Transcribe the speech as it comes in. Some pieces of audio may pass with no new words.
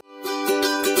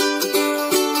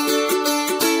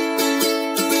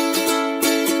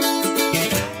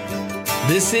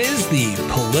This is the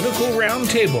Political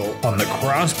Roundtable on the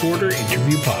Cross Border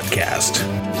Interview Podcast.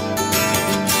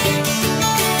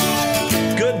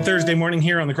 Good Thursday morning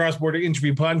here on the Cross Border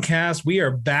Interview Podcast. We are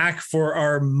back for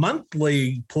our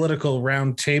monthly political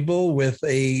roundtable with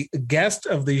a guest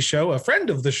of the show, a friend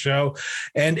of the show,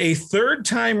 and a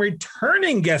third-time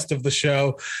returning guest of the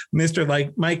show,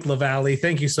 Mr. Mike LaValle.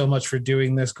 Thank you so much for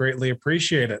doing this. Greatly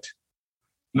appreciate it.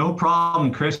 No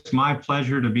problem, Chris. My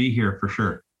pleasure to be here for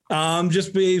sure.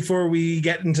 Just before we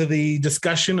get into the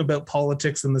discussion about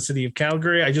politics in the city of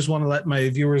Calgary, I just want to let my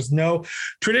viewers know,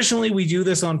 traditionally we do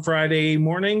this on Friday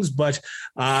mornings, but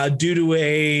due to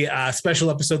a special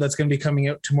episode that's going to be coming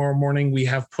out tomorrow morning, we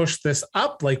have pushed this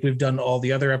up like we've done all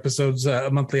the other episodes,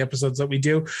 monthly episodes that we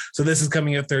do. So this is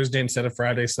coming out Thursday instead of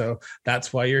Friday. So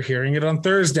that's why you're hearing it on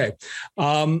Thursday.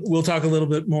 We'll talk a little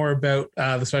bit more about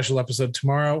the special episode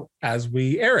tomorrow as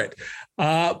we air it.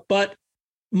 But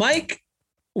Mike,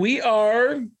 we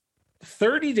are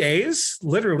 30 days,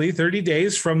 literally 30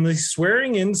 days from the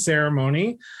swearing in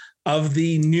ceremony of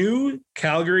the new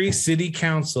Calgary City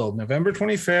Council. November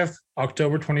 25th,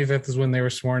 October 25th is when they were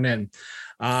sworn in.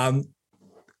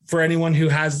 For anyone who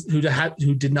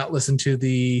did not listen to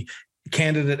the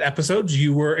candidate episodes,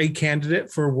 you were a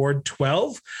candidate for Ward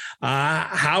 12.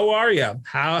 How are you?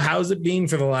 How's it been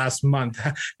for the last month?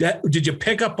 Did you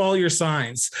pick up all your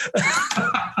signs?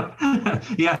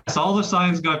 Yes, all the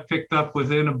signs got picked up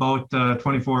within about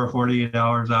 24 or 48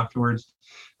 hours afterwards.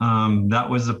 That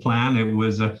was the plan. It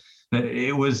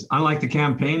was unlike the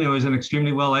campaign. It was an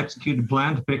extremely well executed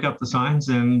plan to pick up the signs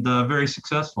and very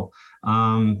successful.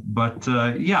 It's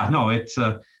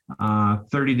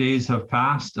 30 days have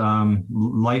passed.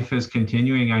 Life is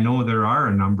continuing. I know there are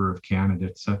a number of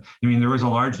candidates. There was a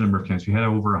large number of candidates. We had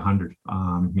over 100.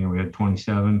 We had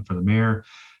 27 for the mayor,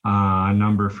 a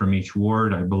number from each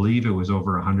ward. I believe it was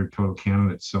over 100 total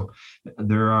candidates. So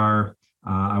there are,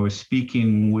 I was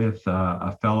speaking with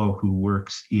a fellow who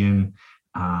works in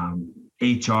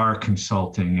HR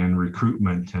consulting and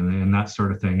recruitment and that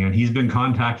sort of thing. And he's been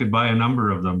contacted by a number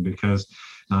of them because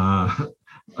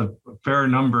a fair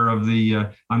number of the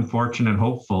unfortunate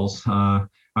hopefuls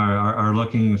are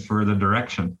looking for the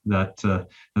direction that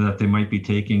they might be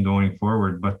taking going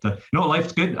forward. But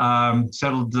life's good.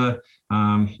 Settled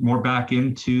more back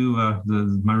into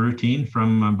my routine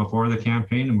from before the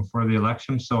campaign and before the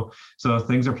election. So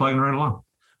things are plugging right along.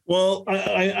 Well,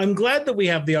 I'm glad that we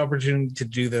have the opportunity to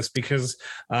do this because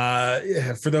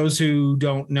for those who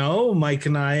don't know, Mike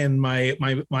and I and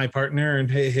my partner and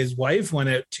his wife went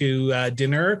out to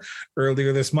dinner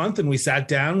earlier this month, and we sat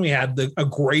down. We had a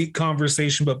great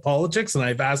conversation about politics, and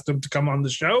I've asked him to come on the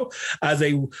show as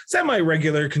a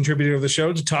semi-regular contributor of the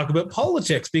show to talk about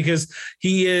politics because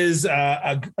he is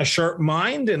a sharp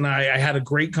mind, and I had a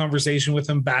great conversation with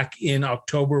him back in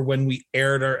October when we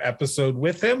aired our episode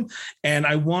with him, and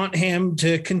I want him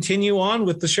to continue on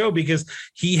with the show because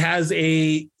he has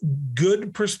a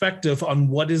good perspective on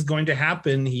what is going to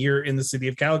happen here in the city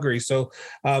of Calgary. So,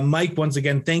 Mike, once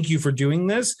again, thank you for doing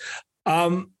this.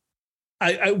 I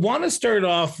want to start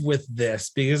off with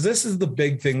this because this is the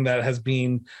big thing that has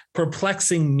been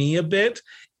perplexing me a bit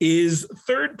is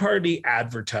third-party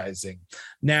advertising.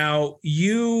 Now,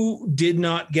 you did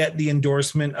not get the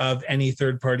endorsement of any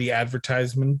third-party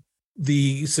advertisement.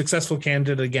 The successful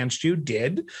candidate against you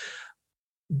did.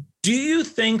 Do you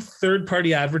think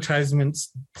third-party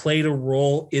advertisements played a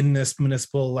role in this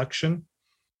municipal election?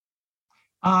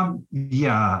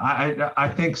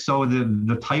 I think so.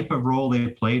 The type of role they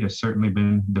played has certainly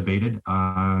been debated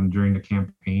during the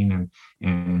campaign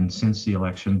and since the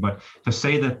election. But to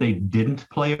say that they didn't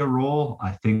play a role,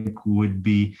 I think would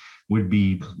be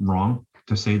wrong.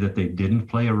 To say that they didn't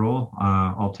play a role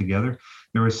altogether.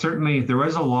 There was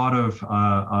a lot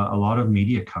of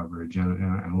media coverage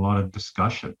and a lot of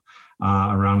discussion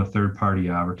around the third-party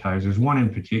advertisers. One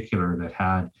in particular that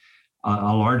had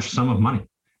a large sum of money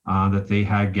that they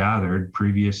had gathered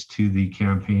previous to the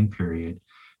campaign period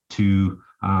to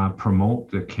promote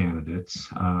the candidates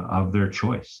of their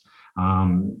choice.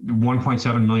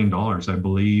 $1.7 million, I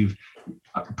believe,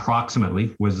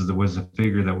 approximately was the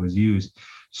figure that was used.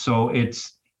 So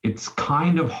it's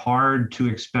kind of hard to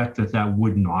expect that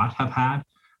would not have had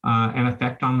an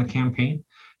effect on the campaign.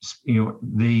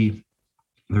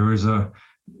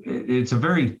 It's a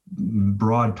very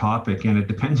broad topic, and it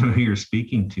depends on who you're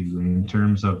speaking to in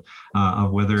terms of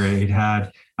whether it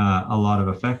had a lot of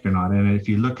effect or not. And if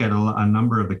you look at a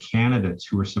number of the candidates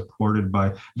who were supported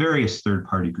by various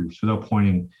third-party groups, without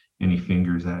pointing any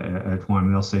fingers at one,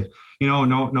 they'll say, no,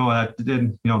 that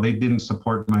didn't, they didn't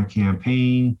support my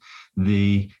campaign.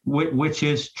 Which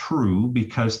is true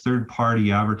because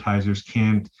third-party advertisers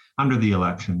can't under the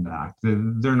Election Act.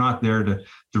 They're not there to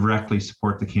directly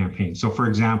support the campaign. So, for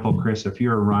example, Chris, if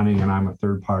you're running and I'm a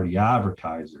third-party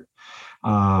advertiser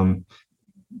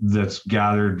that's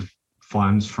gathered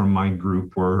funds from my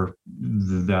group or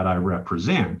that I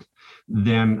represent,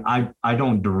 then I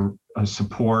don't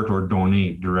support or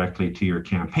donate directly to your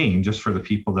campaign, just for the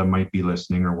people that might be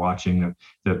listening or watching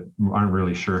that aren't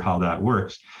really sure how that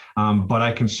works. But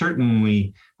I can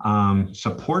certainly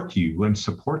support you and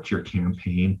support your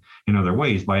campaign in other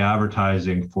ways by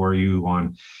advertising for you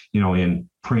on, in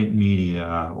print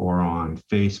media or on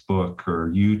Facebook or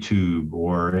YouTube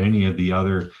or any of the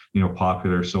other,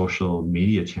 popular social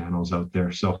media channels out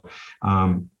there. So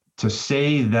to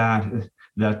say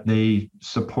that they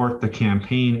support the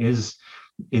campaign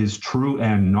is true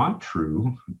and not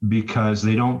true, because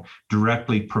they don't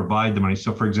directly provide the money.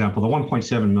 So, for example, the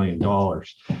 $1.7 million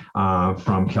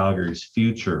from Calgary's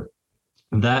Future,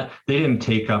 that they didn't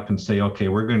take up and say, okay,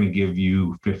 we're going to give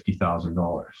you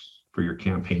 $50,000 for your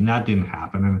campaign. That didn't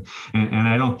happen, and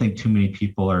I don't think too many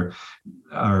people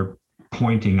are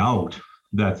pointing out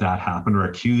that happened or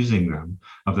accusing them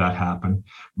of that happened,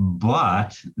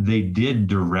 but they did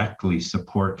directly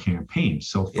support campaigns.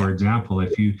 So, for example,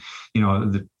 if the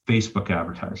Facebook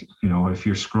advertising, if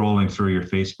you're scrolling through your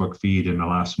Facebook feed in the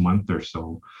last month or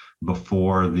so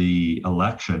before the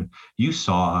election, you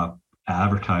saw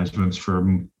advertisements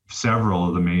for several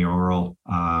of the mayoral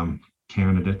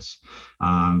candidates.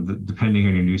 Depending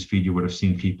on your newsfeed, you would have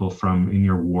seen people from in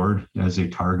your ward as they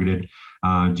targeted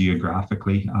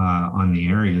geographically on the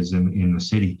areas in the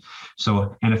city.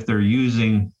 So, and if they're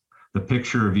using the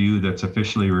picture of you that's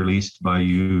officially released by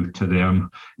you to them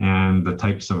and the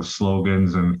types of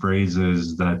slogans and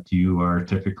phrases that you are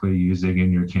typically using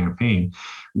in your campaign,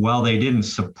 while they didn't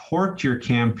support your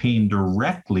campaign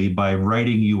directly by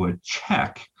writing you a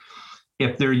check,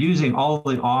 if they're using all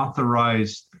the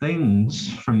authorized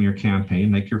things from your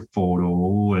campaign, like your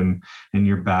photo and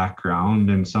your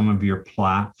background and some of your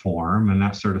platform and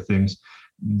that sort of things,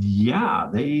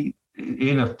 they,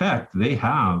 in effect, they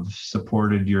have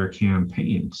supported your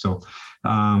campaign. So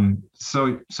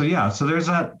there's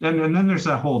that, and then there's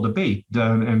that whole debate,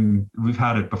 and we've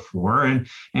had it before,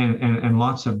 and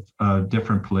lots of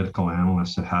different political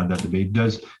analysts have had that debate.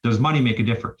 Does money make a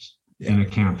difference in a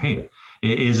campaign?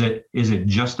 Is it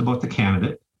just about the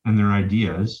candidate and their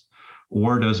ideas,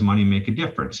 or does money make a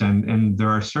difference? And there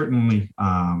are certainly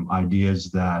ideas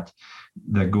that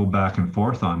go back and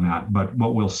forth on that. But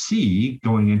what we'll see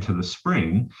going into the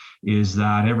spring is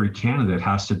that every candidate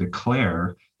has to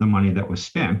declare the money that was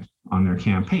spent on their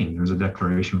campaign. There's a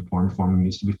declaration form that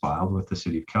needs to be filed with the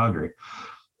City of Calgary.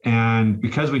 And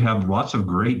because we have lots of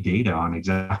great data on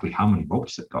exactly how many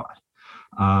votes it got,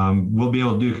 we'll be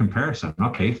able to do a comparison.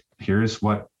 Okay, here's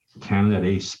what candidate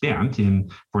A spent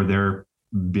for their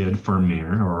bid for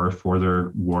mayor or for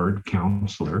their ward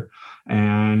councillor,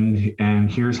 and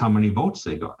here's how many votes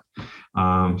they got.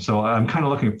 So I'm kind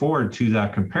of looking forward to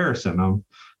that comparison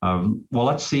of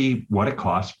let's see what it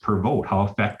costs per vote. How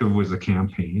effective was the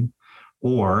campaign?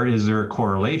 Or is there a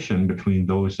correlation between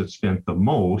those that spent the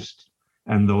most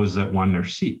and those that won their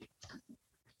seat?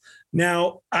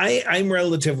 Now, I'm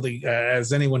relatively,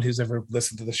 as anyone who's ever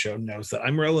listened to the show knows, that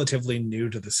I'm relatively new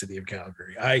to the city of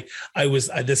Calgary.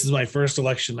 This is my first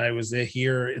election. I was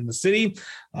here in the city.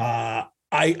 I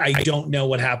don't know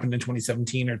what happened in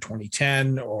 2017 or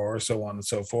 2010 or so on and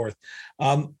so forth.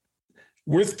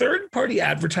 Were third-party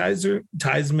third-party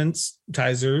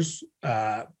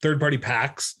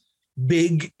PACs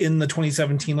big in the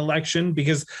 2017 election?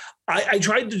 Because I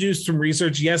tried to do some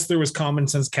research. Yes, there was Common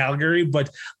Sense Calgary, but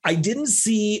I didn't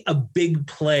see a big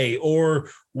play. Or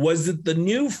was it the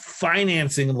new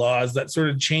financing laws that sort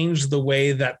of changed the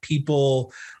way that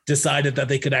people decided that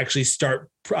they could actually start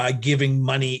giving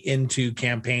money into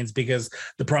campaigns, because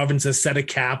the province has set a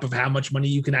cap of how much money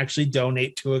you can actually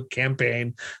donate to a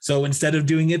campaign? So instead of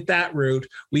doing it that route,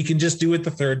 we can just do it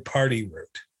the third party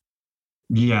route.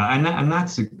 Yeah, and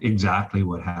that's exactly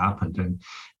what happened.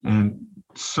 And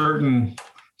certain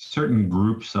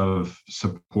groups of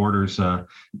supporters,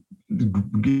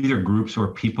 either groups or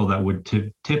people that would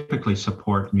typically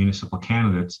support municipal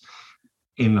candidates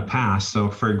in the past. So,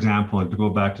 for example, to go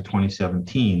back to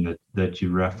 2017 that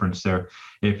you referenced there,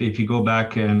 if you go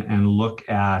back and look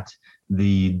at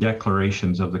the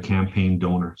declarations of the campaign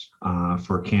donors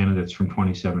for candidates from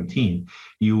 2017,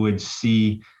 you would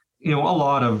see, a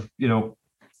lot of,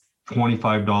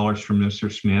 $25 from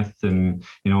Mr. Smith and,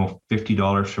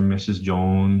 $50 from Mrs.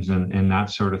 Jones and that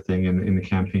sort of thing in the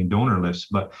campaign donor list.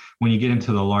 But when you get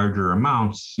into the larger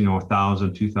amounts,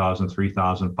 1,000, 2,000,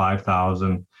 3,000,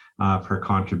 5,000 per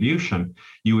contribution,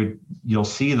 you'll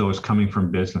see those coming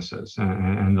from businesses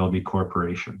and there'll be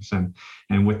corporations.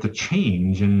 And with the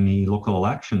change in the Local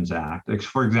Elections Act,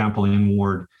 for example, in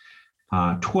Ward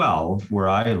 12, where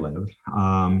I live,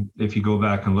 if you go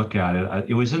back and look at it,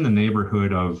 it was in the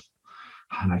neighborhood of,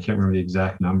 and I can't remember the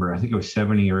exact number, I think it was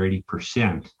 70 or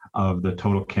 80% of the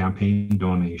total campaign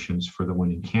donations for the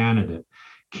winning candidate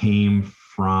came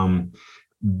from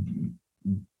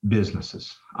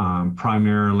businesses,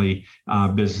 primarily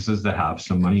businesses that have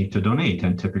some money to donate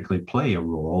and typically play a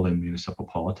role in municipal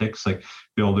politics, like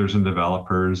builders and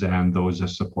developers and those that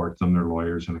support them, their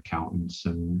lawyers and accountants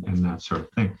and that sort of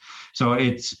thing. So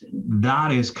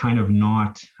that is kind of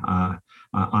not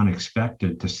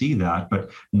unexpected to see that.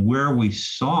 But where we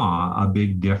saw a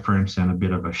big difference and a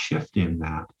bit of a shift in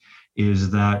that is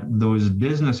that those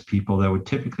business people that would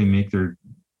typically make their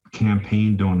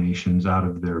campaign donations out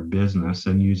of their business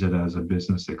and use it as a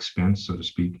business expense, so to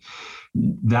speak,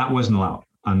 that wasn't allowed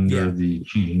under the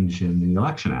change in the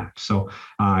Election Act. So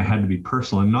it had to be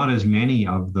personal, and not as many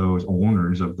of those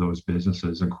owners of those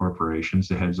businesses and corporations,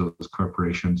 the heads of those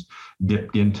corporations,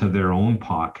 dipped into their own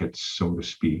pockets, so to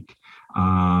speak,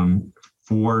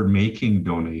 for making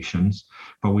donations.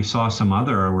 But we saw some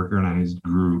other organized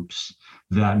groups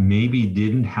that maybe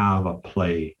didn't have a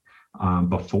play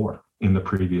before in the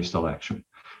previous election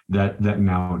that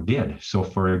now did. So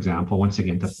for example, once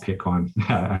again, to pick on,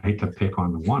 I hate to pick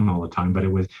on the one all the time, but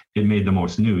it made the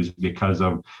most news because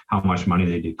of how much money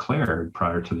they declared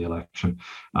prior to the election.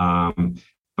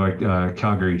 But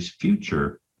Calgary's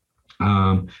Future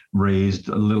raised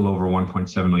a little over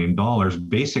 $1.7 million,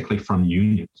 basically from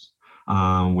unions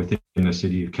within the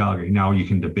city of Calgary. Now you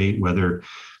can debate whether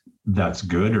that's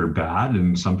good or bad.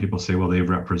 And some people say, well, they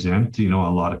represent, a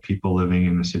lot of people living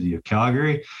in the city of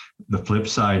Calgary. The flip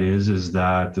side is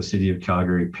that the city of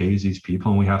Calgary pays these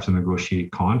people and we have to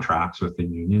negotiate contracts with the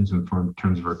unions in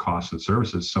terms of our costs and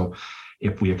services. So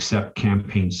if we accept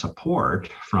campaign support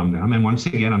from them, and once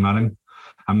again,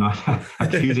 I'm not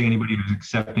accusing anybody of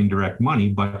accepting direct money,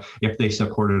 but if they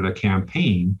supported a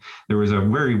campaign, there was a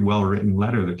very well-written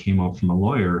letter that came out from a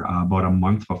lawyer about a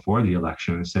month before the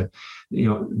election and said,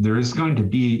 there is going to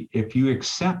be, if you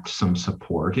accept some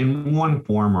support in one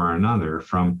form or another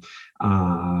from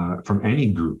any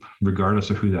group, regardless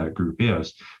of who that group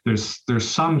is, there's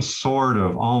some sort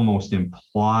of almost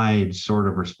implied sort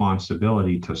of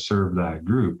responsibility to serve that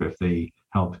group if they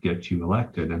help get you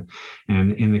elected.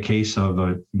 And in the case of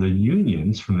the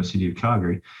unions from the city of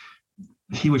Calgary,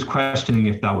 he was questioning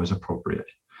if that was appropriate.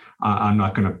 I'm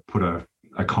not going to put a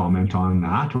comment on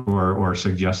that or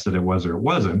suggest that it was or it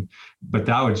wasn't, but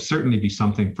that would certainly be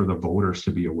something for the voters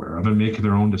to be aware of and make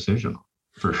their own decision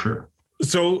for sure.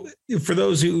 So for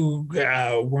those who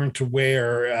weren't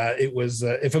aware, it was,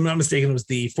 if I'm not mistaken, it was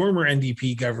the former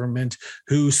NDP government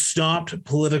who stopped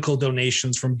political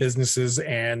donations from businesses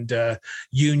and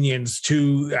unions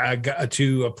to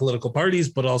political parties,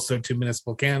 but also to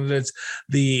municipal candidates.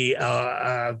 The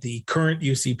current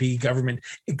UCP government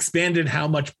expanded how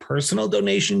much personal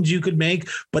donations you could make,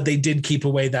 but they did keep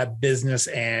away that business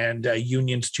and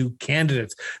unions to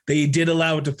candidates. They did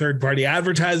allow it to third-party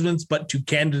advertisements, but to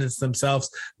candidates themselves,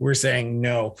 we're saying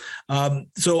no.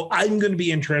 So I'm going to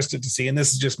be interested to see, and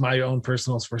this is just my own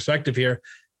personal perspective here,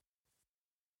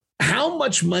 how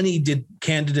much money did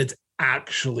candidates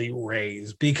actually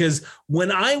raise? Because when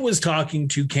I was talking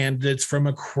to candidates from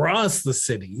across the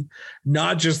city,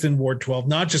 not just in Ward 12,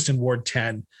 not just in Ward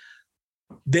 10,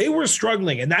 they were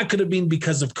struggling, and that could have been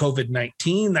because of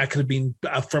COVID-19. That could have been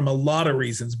from a lot of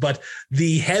reasons. But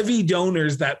the heavy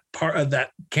donors that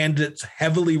candidates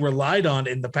heavily relied on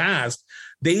in the past,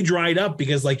 they dried up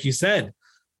because, like you said,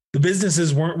 the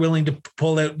businesses weren't willing to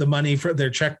pull out the money for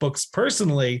their checkbooks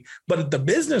personally, but the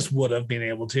business would have been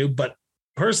able to. But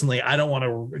personally, I don't want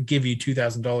to give you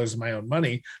 $2,000 of my own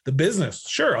money. The business,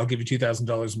 sure, I'll give you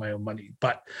 $2,000 of my own money.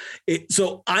 But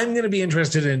so I'm going to be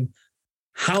interested in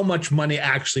how much money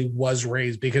actually was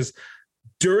raised, because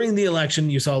during the election,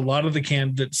 you saw a lot of the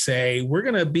candidates say, we're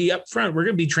going to be upfront, we're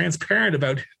going to be transparent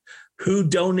about who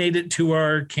donated to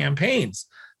our campaigns.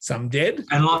 Some did.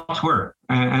 And lots were,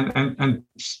 and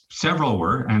several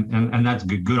were, and that's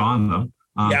good on them.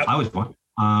 Yep. I was one.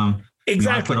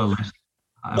 Exactly.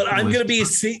 But I'm going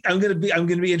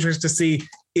to be interested to see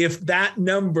if that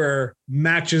number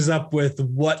matches up with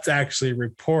what's actually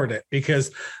reported,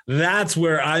 because that's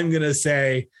where I'm going to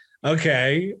say,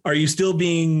 okay, are you still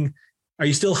being Are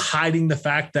you still hiding the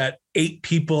fact that 8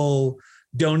 people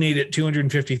donated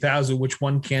 $250,000, which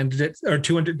one candidate, or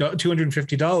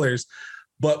 $250,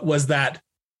 but was that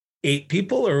 8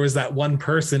 people or was that one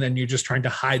person, and you're just trying to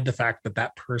hide the fact that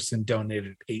that person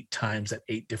donated 8 times at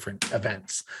 8 different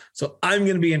events? So I'm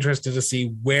going to be interested to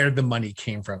see where the money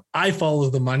came from. I follow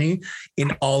the money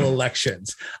in all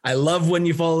elections. I love when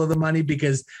you follow the money,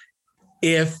 because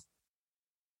if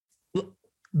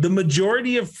the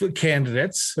majority of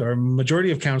candidates or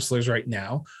majority of councillors right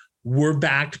now were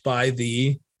backed by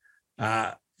the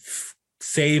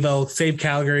Save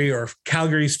Calgary or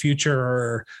Calgary's Future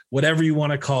or whatever you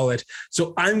want to call it.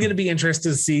 So I'm going to be interested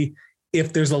to see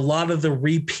if there's a lot of the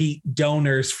repeat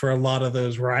donors for a lot of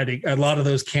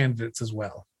those candidates as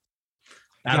well.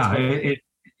 It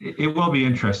will be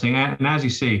interesting. And as you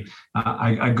say,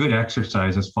 a good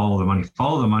exercise is follow the money.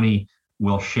 Follow the money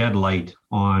will shed light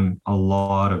on a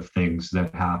lot of things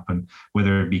that happen,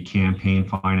 whether it be campaign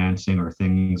financing or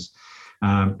things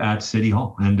at City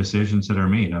Hall and decisions that are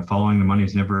made. Following the money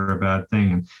is never a bad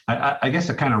thing. And I guess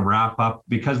to kind of wrap up,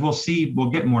 because we'll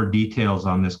get more details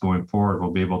on this going forward. We'll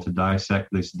be able to dissect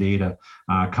this data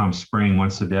come spring,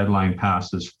 once the deadline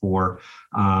passes for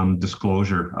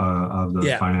disclosure of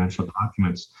the financial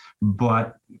documents.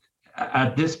 But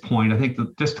at this point, I think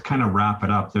that just to kind of wrap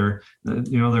it up, there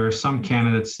are some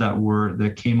candidates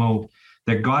that came out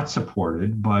that got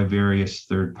supported by various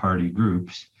third-party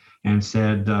groups and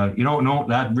said, no,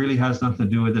 that really has nothing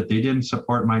to do with it. They didn't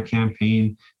support my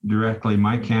campaign directly.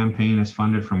 My campaign is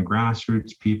funded from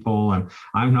grassroots people, and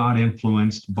I'm not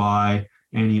influenced by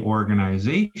any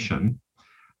organization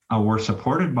or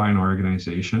supported by an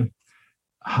organization.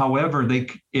 However,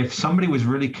 if somebody was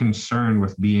really concerned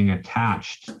with being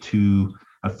attached to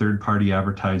a third-party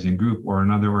advertising group or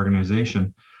another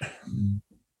organization,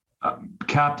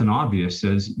 Captain Obvious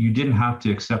says you didn't have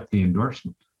to accept the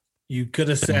endorsement. You could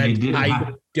have said,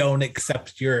 I don't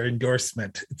accept your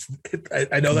endorsement.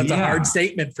 I know that's a hard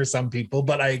statement for some people,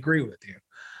 but I agree with you.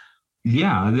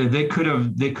 Yeah, they could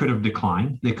have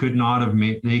declined. They could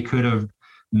have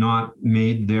not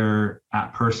made their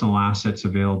personal assets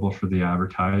available for the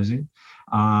advertising.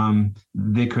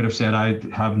 They could have said, I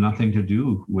have nothing to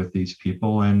do with these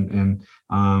people, and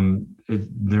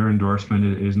their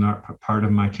endorsement is not part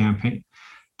of my campaign.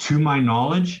 To my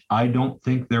knowledge, I don't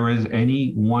think there was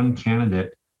any one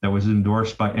candidate that was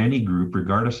endorsed by any group,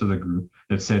 regardless of the group,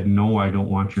 that said, no, I don't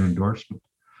want your endorsement.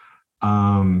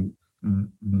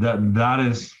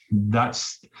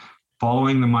 That's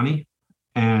following the money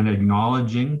and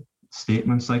acknowledging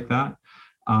statements like that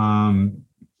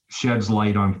sheds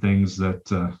light on things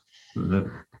that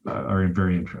are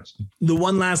very interesting. The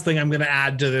one last thing I'm going to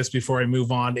add to this before I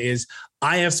move on is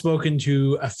I have spoken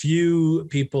to a few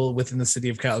people within the city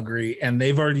of Calgary, and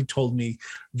they've already told me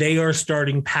they are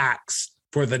starting PACs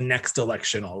for the next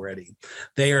election already.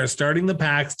 They are starting the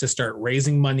PACs to start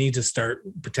raising money to start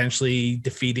potentially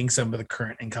defeating some of the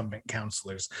current incumbent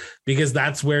councillors, because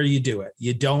that's where you do it.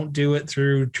 You don't do it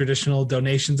through traditional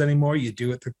donations anymore. You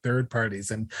do it through third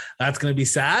parties, and that's going to be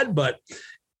sad, but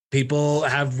people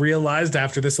have realized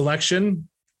after this election,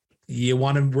 you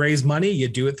want to raise money, you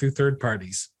do it through third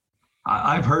parties.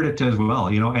 I've heard it as well,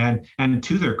 and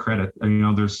to their credit,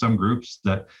 there's some groups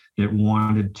that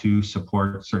wanted to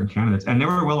support certain candidates, and they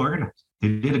were well organized.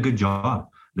 They did a good job.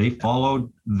 They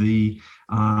followed the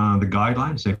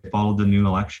guidelines. They followed the new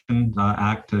election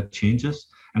act changes,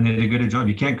 and they did a good job.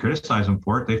 You can't criticize them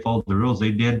for it. They followed the rules.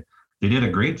 They did a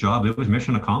great job. It was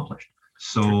mission accomplished.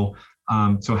 So.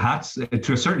 So hats,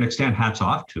 to a certain extent, hats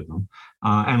off to them,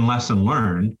 and lesson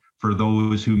learned for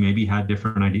those who maybe had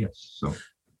different ideas. So.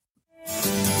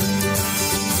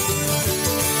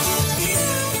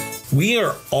 We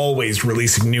are always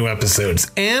releasing new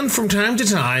episodes and from time to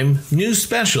time, new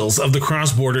specials of the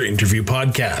Cross Border Interview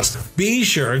Podcast. Be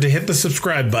sure to hit the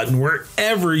subscribe button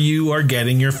wherever you are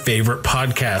getting your favorite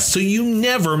podcast so you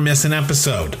never miss an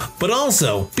episode. But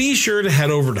also, be sure to head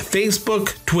over to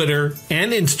Facebook, Twitter,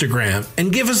 and Instagram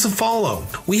and give us a follow.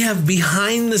 We have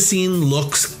behind-the-scene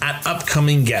looks at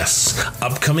upcoming guests,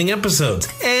 upcoming episodes,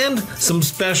 and some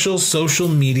special social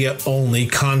media-only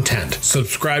content.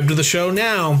 Subscribe to the show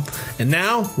now. And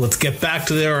now, let's get back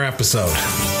to our episode.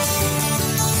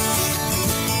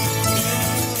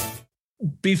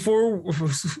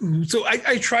 So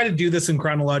I try to do this in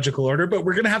chronological order, but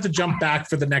we're going to have to jump back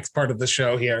for the next part of the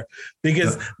show here,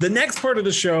 because the next part of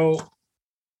the show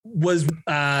was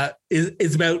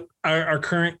is about our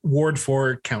current Ward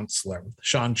 4 councillor,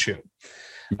 Sean Chew.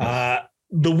 The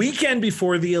weekend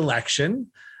before the election,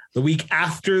 The week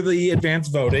after the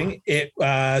advanced voting,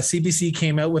 CBC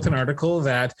came out with an article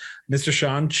that Mr.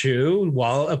 Sean Chu,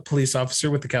 while a police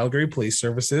officer with the Calgary Police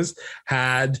Services,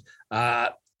 had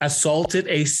assaulted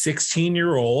a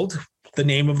 16-year-old. The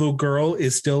name of the girl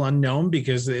is still unknown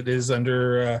because it is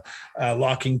under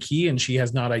lock and key, and she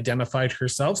has not identified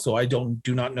herself. So I do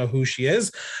not know who she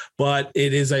is, but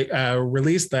it is a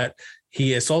release that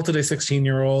he assaulted a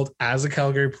 16-year-old as a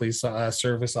Calgary Police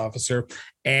Service officer,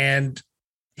 and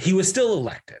he was still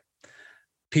elected.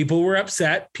 People were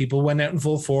upset. People went out in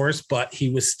full force, but he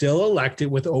was still elected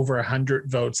with over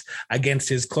 100 votes against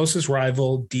his closest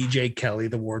rival, DJ Kelly,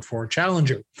 the Ward 4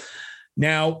 challenger.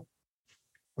 Now,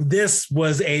 this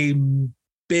was a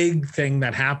big thing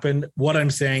that happened. What I'm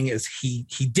saying is he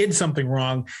did something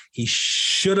wrong. He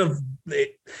should have,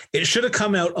 it should have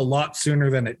come out a lot sooner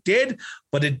than it did,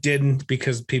 but it didn't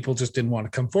because people just didn't want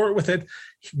to come forward with it.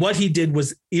 What he did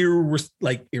was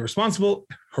irresponsible,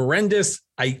 horrendous.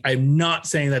 I'm not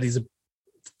saying that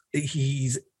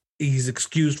he's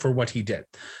excused for what he did.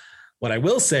 What I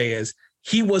will say is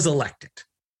he was elected.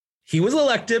 He was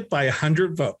elected by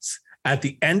 100 votes. At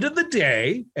the end of the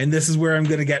day, and this is where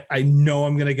I know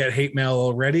I'm going to get hate mail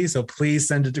already, so please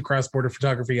send it to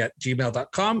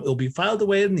crossborderphotography@gmail.com. It'll be filed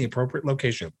away in the appropriate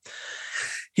location.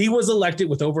 He was elected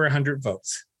with over 100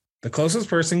 votes. The closest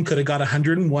person could have got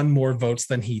 101 more votes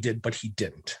than he did, but he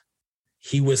didn't.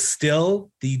 He was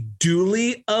still the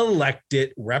duly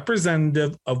elected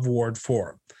representative of Ward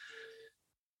 4.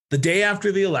 The day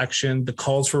after the election, the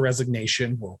calls for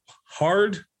resignation were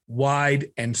hard,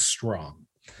 wide, and strong.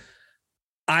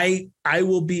 I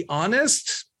will be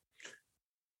honest,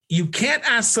 you can't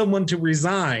ask someone to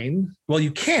resign. Well,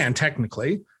 you can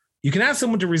technically. You can ask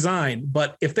someone to resign,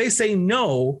 but if they say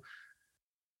no,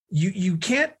 you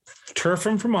can't turf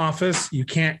them from office. You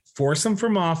can't force them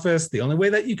from office. The only way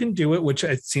that you can do it, which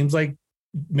it seems like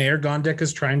Mayor Gondek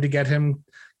is trying to get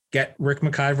Rick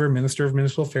McIver, Minister of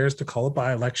Municipal Affairs, to call a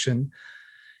by-election.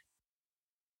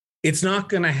 It's not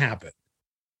going to happen.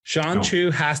 Sean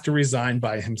Chu has to resign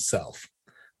by himself.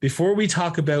 Before we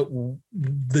talk about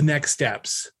the next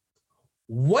steps,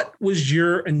 what was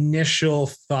your initial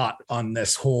thought on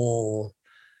this whole,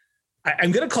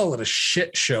 I'm going to call it a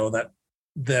shit show that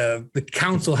the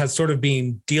council has sort of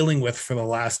been dealing with for the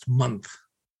last month?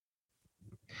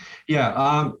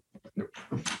 Yeah.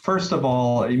 First of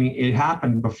all, I mean, it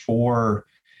happened before,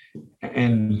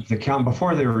 and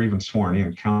before they were even sworn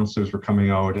in, councillors were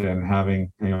coming out and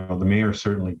having, the mayor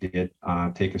certainly did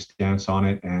take a stance on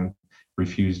it and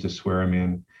refused to swear him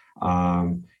in.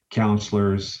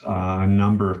 Councillors, a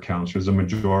number of councillors, a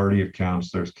majority of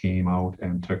councillors came out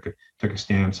and took a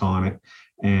stance on it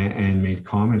and made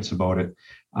comments about it.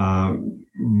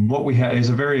 What we had is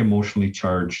a very emotionally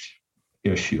charged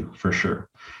issue for sure.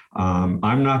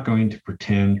 I'm not going to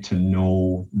pretend to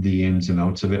know the ins and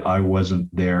outs of it. I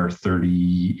wasn't there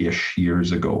 30-ish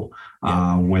years ago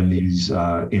when these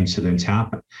incidents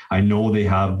happened. I know they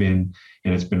have been,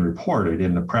 and it's been reported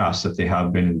in the press that they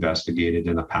have been investigated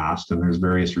in the past, and there's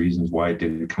various reasons why it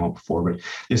didn't come up before. But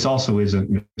this also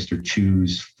isn't Mr.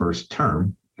 Chu's first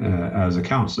term as a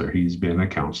councillor. He's been a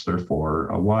councillor for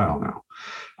a while now.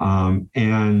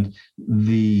 And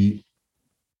the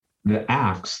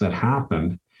acts that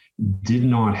happened did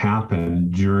not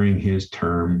happen during his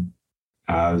term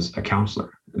as a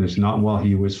councillor. It's not while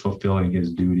he was fulfilling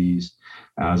his duties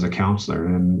as a councillor.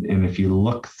 And if you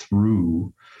look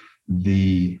through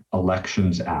the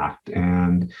Elections Act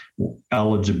and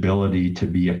eligibility to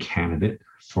be a candidate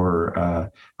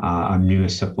for a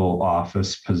municipal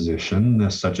office position,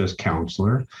 such as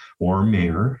councillor or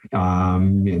mayor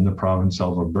in the province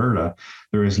of Alberta,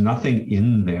 there is nothing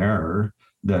in there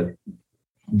that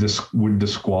this would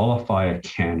disqualify a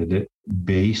candidate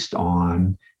based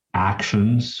on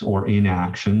actions or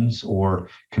inactions or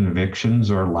convictions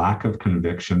or lack of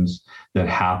convictions that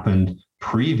happened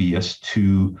previous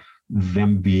to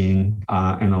them being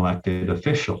an elected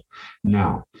official.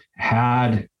 Now,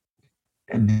 had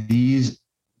these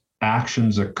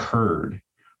actions occurred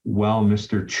while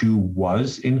Mr. Chu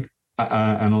was in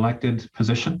an elected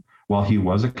position, while he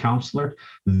was a councillor,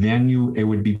 then it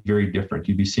would be very different.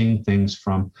 You'd be seeing things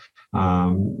from,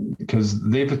 because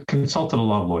they've consulted a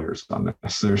lot of lawyers on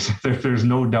this. There's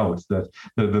no doubt that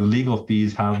the legal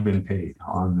fees have been paid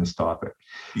on this topic.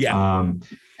 Yeah.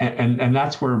 And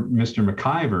that's where Mr.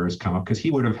 McIver has come up, because he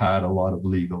would have had a lot of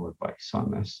legal advice on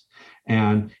this.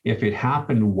 And if it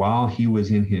happened while he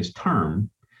was in his term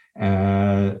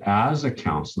as a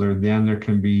councillor, then there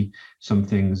can be some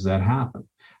things that happen.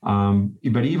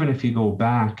 But even if you go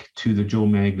back to the Joe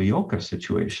Maglioka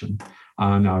situation,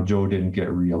 now Joe didn't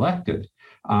get reelected,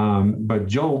 but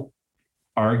Joe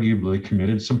arguably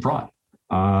committed some fraud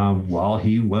while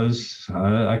he was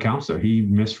a counselor. He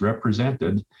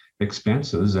misrepresented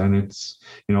expenses, and it's,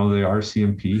 the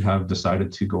RCMP have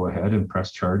decided to go ahead and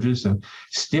press charges, and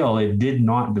still it did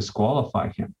not disqualify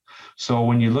him. So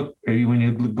when you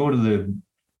go to the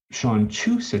Sean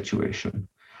Chew situation,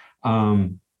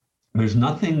 there's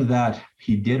nothing that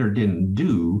he did or didn't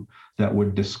do that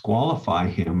would disqualify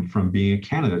him from being a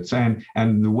candidate.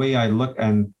 And the way I look,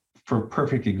 and for a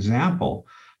perfect example,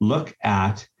 look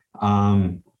at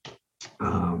the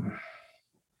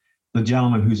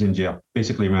gentleman who's in jail,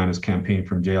 basically ran his campaign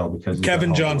from jail because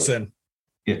Kevin Johnson.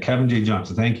 Yeah, Kevin J.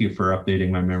 Johnson. Thank you for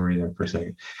updating my memory there for a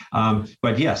second.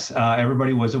 But yes,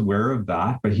 everybody was aware of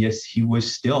that. But yes, he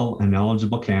was still an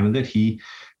eligible candidate. He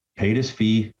paid his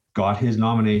fee, got his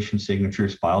nomination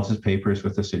signatures, filed his papers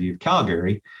with the city of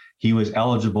Calgary. He was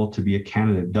eligible to be a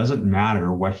candidate. Doesn't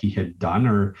matter what he had done,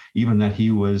 or even that he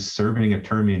was serving a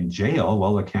term in jail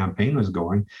while the campaign was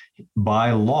going. By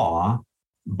law,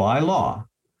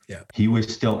 yeah, he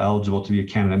was still eligible to be a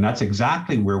candidate. And that's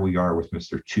exactly where we are with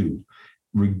Mr. Chew.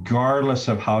 Regardless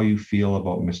of how you feel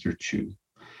about Mr. Chew,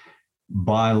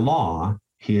 by law,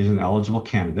 he is an eligible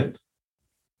candidate,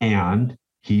 and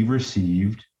he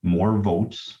received more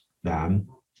votes than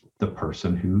the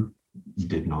person who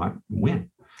did not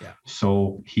win. Yeah.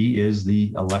 So he is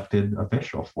the elected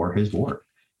official for his ward.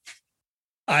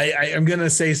 I am going to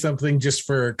say something just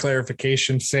for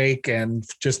clarification's sake and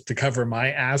just to cover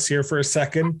my ass here for a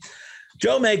second.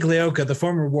 Joe Maglioka, the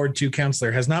former Ward 2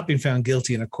 councillor, has not been found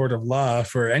guilty in a court of law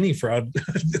for any fraud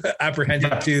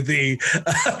apprehended to the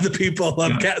people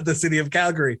of the city of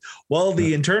Calgary. While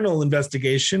the internal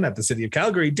investigation at the city of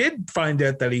Calgary did find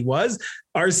out that he was,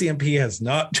 RCMP has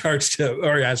not charged him,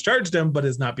 or has charged him, but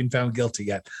has not been found guilty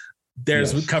yet.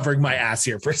 There's covering my ass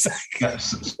here for a second.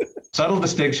 Yes. Subtle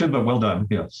distinction, but well done.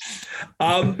 Yes.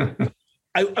 I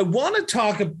want to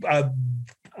talk about.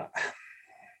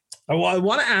 I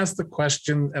want to ask the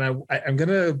question, and I'm going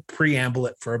to preamble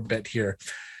it for a bit here.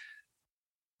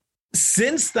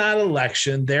 Since that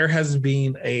election, there has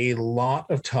been a lot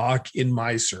of talk in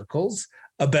my circles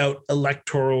about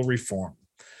electoral reform.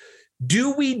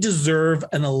 Do we deserve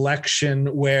an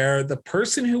election where the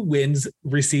person who wins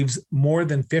receives more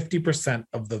than 50%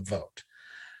 of the vote?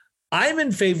 I'm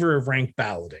in favor of ranked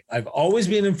balloting. I've always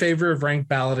been in favor of ranked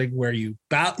balloting, where you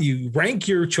rank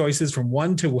your choices from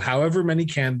 1 to however many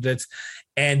candidates,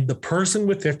 and the person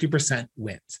with 50%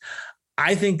 wins.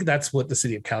 I think that's what the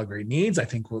city of Calgary needs. I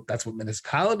think that's what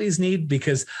municipalities need,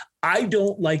 because I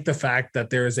don't like the fact that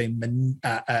there is an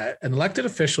elected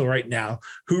official right now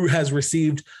who has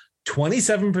received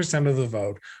 27% of the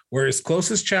vote, where his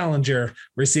closest challenger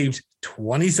received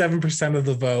 27% of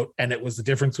the vote, and it was the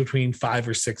difference between 5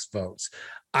 or 6 votes.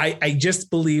 I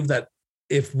just believe that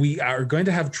if we are going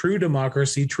to have true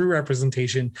democracy, true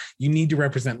representation, you need to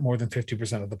represent more than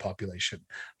 50% of the population.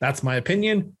 That's my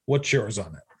opinion. What's yours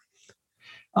on it?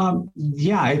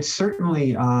 Yeah, it's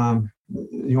certainly,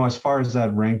 as far as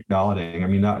that ranked balloting, I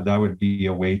mean, that would be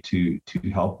a way to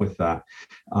help with that.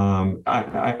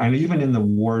 And even in the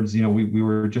wards, we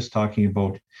were just talking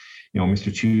about,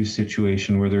 Mr. Chew's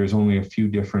situation, where there's only a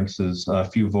few votes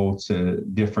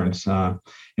difference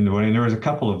in the voting. There was a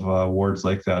couple of wards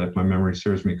like that, if my memory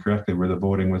serves me correctly, where the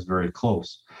voting was very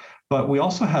close. But we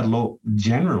also had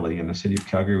generally in the city of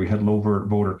Calgary, we had low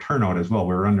voter turnout as well.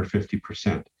 We were under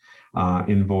 50%.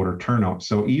 In voter turnout.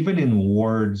 So even in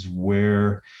wards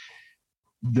where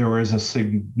there was a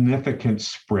significant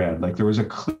spread, like there was a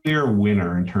clear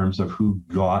winner in terms of who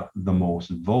got the most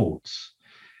votes,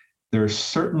 there's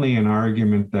certainly an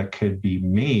argument that could be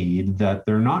made that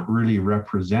they're not really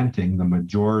representing the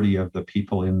majority of the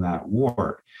people in that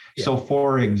ward. Yeah. So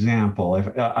for example, if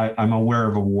I'm aware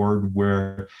of a ward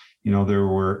where, there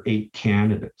were 8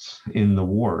 candidates in the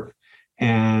ward,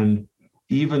 and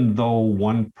even though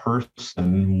one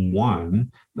person won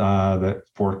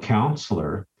for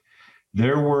councillor,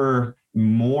 there were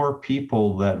more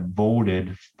people that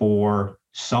voted for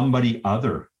somebody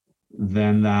other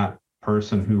than that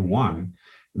person who won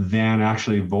than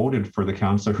actually voted for the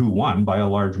councillor who won by a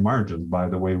large margin, by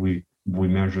the way we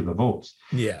measure the votes.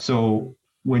 Yeah. So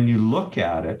when you look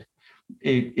at it,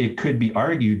 it could be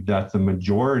argued that the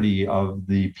majority of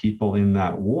the people in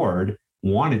that ward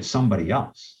wanted somebody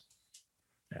else.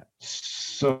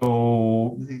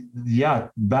 So, yeah,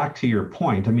 back to your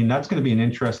point. I mean, that's going to be an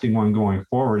interesting one going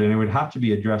forward, and it would have to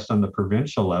be addressed on the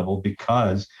provincial level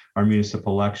because our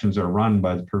municipal elections are run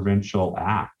by the provincial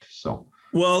act. So,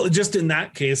 well, just in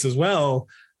that case as well,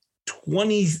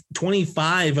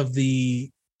 25 of the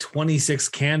 26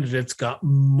 candidates got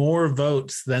more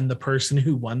votes than the person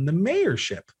who won the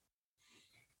mayorship.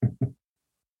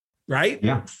 right?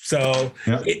 Yeah. So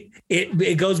Yeah.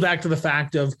 it goes back to the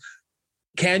fact of,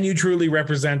 can you truly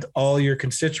represent all your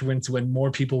constituents when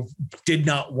more people did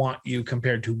not want you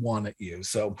compared to wanted you?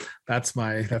 So that's well,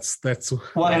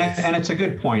 and it's a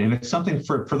good point, and it's something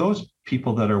for those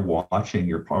people that are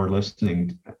watching or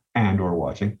listening and or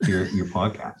watching your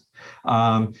podcast.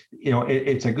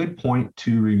 It's a good point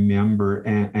to remember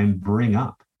and bring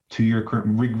up to your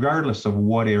current, regardless of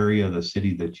what area of the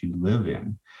city that you live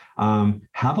in.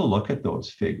 Have a look at those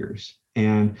figures.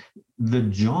 And the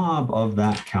job of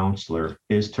that counselor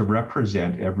is to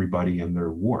represent everybody in their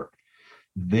ward.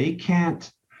 They're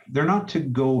not to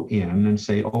go in and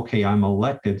say, okay, I'm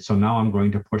elected, so now I'm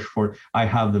going to push forward. I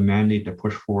have the mandate to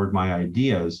push forward my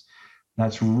ideas.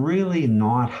 That's really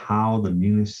not how the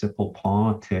municipal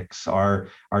politics are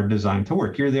designed to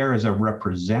work. You're there as a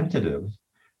representative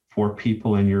for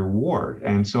people in your ward.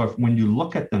 And so when you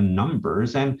look at the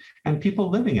numbers, and people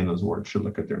living in those wards should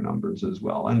look at their numbers as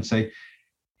well and say,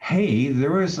 hey,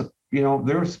 there was a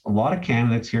lot of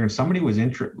candidates here and somebody was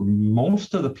interested.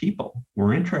 Most of the people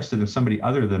were interested in somebody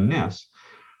other than this.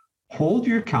 Hold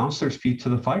your counselor's feet to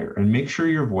the fire and make sure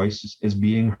your voice is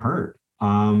being heard,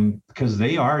 because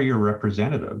they are your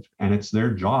representative and it's their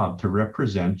job to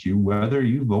represent you, whether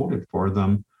you voted for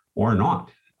them or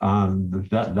not.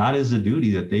 That is a duty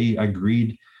that they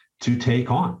agreed to take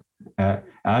on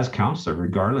as counselor,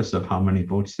 regardless of how many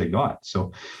votes they got.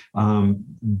 So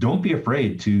don't be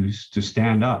afraid to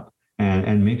stand up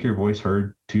and make your voice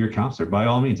heard to your counselor. By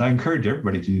all means, I encourage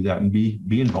everybody to do that and be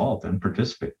involved and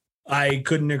participate. I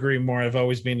couldn't agree more. I've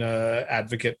always been an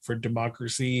advocate for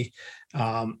democracy.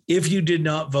 If you did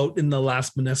not vote in the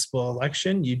last municipal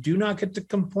election, you do not get to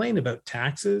complain about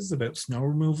taxes, about snow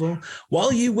removal.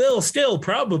 While you will still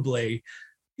probably,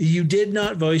 you did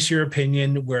not voice your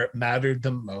opinion where it mattered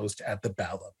the most, at the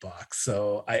ballot box.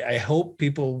 So I hope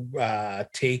people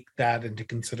take that into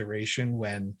consideration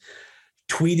when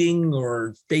tweeting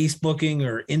or Facebooking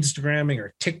or Instagramming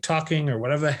or TikToking or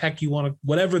whatever the heck you want to,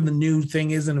 whatever the new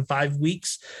thing is in 5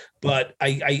 weeks. But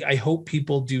I hope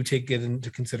people do take it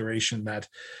into consideration that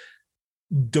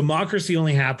democracy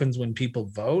only happens when people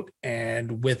vote,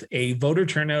 and with a voter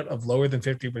turnout of lower than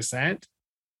 50%,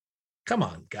 come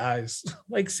on, guys,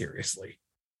 like seriously.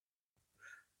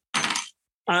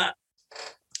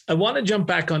 I want to jump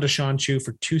back onto Sean Chew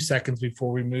for 2 seconds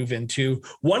before we move into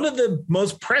one of the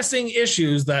most pressing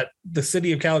issues that the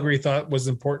city of Calgary thought was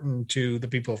important to the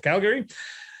people of Calgary.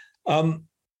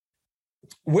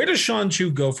 Where does Sean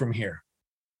Chew go from here?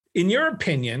 In your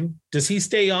opinion, does he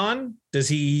stay on? Does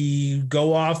he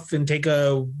go off and take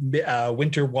a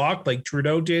winter walk like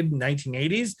Trudeau did in the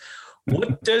 1980s?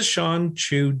 What does Sean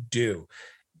Chew do?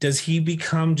 Does he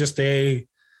become just a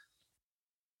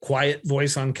quiet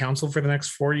voice on council for the next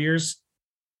 4 years?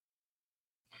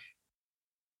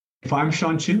 If I'm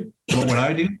Sean Chew, what would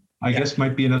I do? I guess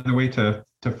might be another way to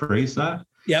phrase that.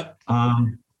 Yep.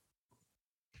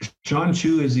 Sean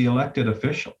Chew is the elected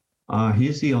official.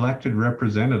 He's the elected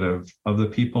representative of the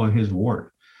people in his ward.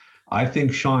 I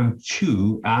think Sean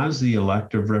Chew, as the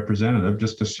elected representative,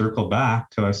 just to circle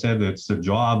back to I said it's the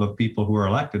job of people who are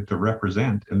elected to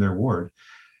represent in their ward,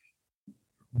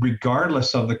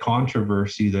 regardless of the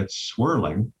controversy that's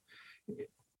swirling,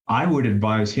 I would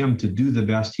advise him to do the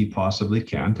best he possibly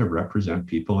can to represent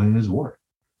people in his ward.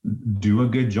 Do a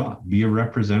good job. Be a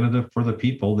representative for the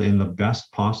people in the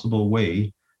best possible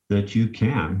way that you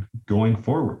can going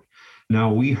forward.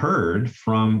 Now, we heard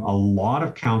from a lot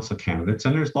of council candidates,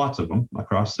 and there's lots of them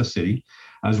across the city,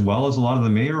 as well as a lot of the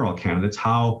mayoral candidates,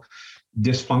 how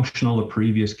dysfunctional the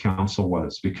previous council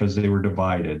was because they were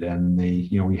divided, and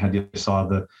we saw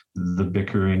the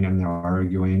bickering and the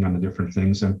arguing on the different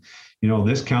things. And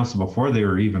this council, before they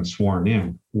were even sworn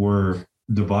in, were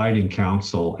dividing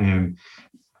council and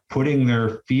putting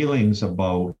their feelings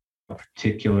about a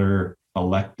particular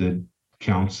elected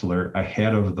councillor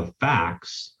ahead of the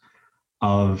facts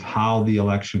of how the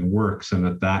election works,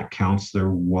 and that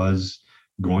councillor was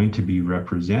going to be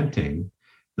representing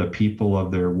the people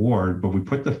of their ward. But we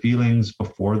put the feelings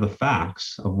before the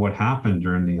facts of what happened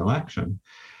during the election.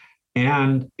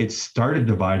 And it started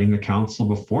dividing the council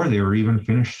before they were even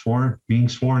finished being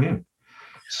sworn in.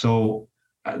 So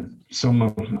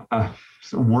some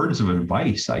words of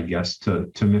advice, I guess,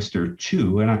 to Mr.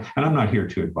 Chew, and I'm not here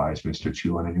to advise Mr.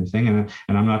 Chew on anything, and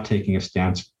I'm not taking a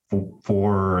stance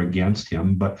for or against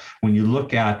him. But when you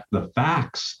look at the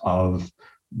facts of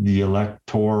the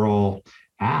Electoral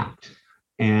Act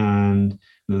and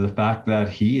the fact that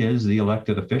he is the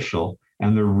elected official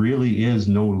and there really is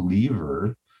no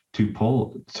lever to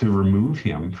remove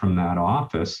him from that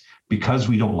office because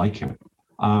we don't like him.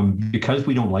 Because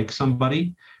we don't like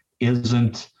somebody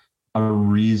isn't a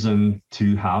reason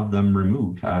to have them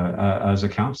removed as a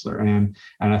councillor. And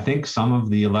I think some of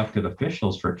the elected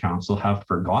officials for council have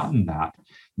forgotten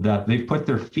that they've put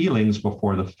their feelings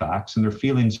before the facts and their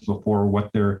feelings before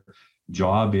what their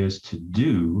job is to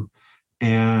do.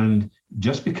 And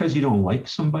just because you don't like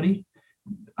somebody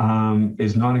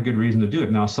is not a good reason to do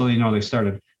it. Now, so, they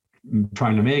started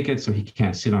trying to make it so he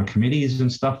can't sit on committees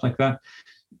and stuff like that.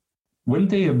 Wouldn't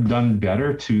they have done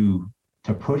better to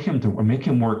put him to make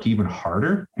him work even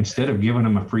harder instead of giving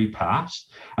him a free pass?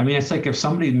 I mean, it's like if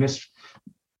somebody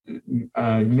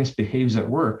misbehaves at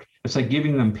work, it's like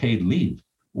giving them paid leave.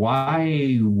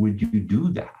 Why would you do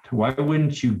that? Why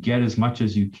wouldn't you get as much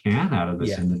as you can out of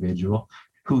this individual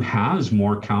who has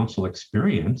more council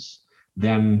experience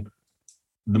than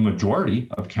the majority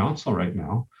of council right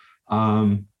now?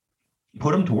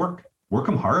 Put him to work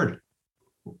him hard.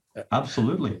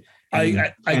 Absolutely.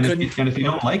 And if you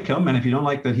don't like him, and if you don't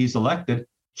like that he's elected,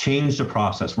 change the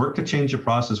process. Work to change the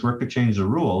process. Work to change the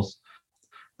rules.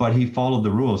 But he followed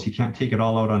the rules. You can't take it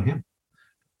all out on him.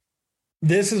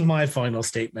 This is my final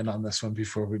statement on this one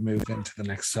before we move into the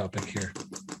next topic here.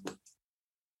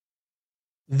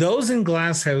 Those in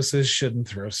glass houses shouldn't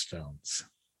throw stones.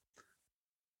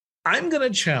 I'm going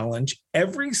to challenge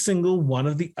every single one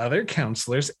of the other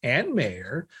councillors and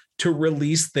mayor to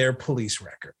release their police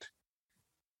record.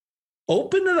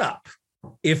 Open it up.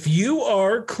 If you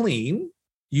are clean,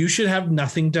 you should have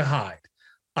nothing to hide.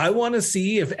 I want to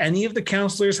see if any of the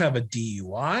councillors have a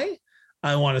DUI.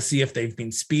 I want to see if they've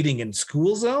been speeding in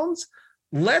school zones.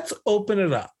 Let's open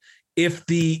it up. If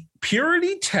the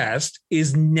purity test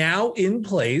is now in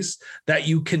place that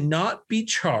you cannot be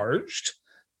charged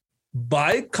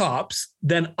by cops,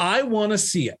 then I want to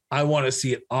see it. I want to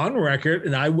see it on record.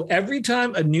 And every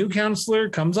time a new councillor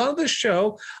comes on the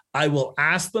show, I will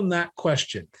ask them that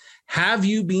question. Have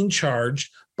you been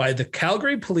charged by the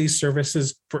Calgary Police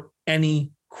Services for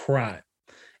any crime?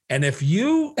 And if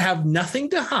you have nothing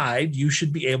to hide, you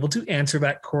should be able to answer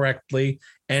that correctly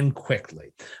and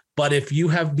quickly. But if you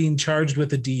have been charged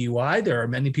with a DUI, there are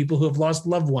many people who have lost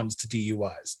loved ones to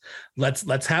DUIs.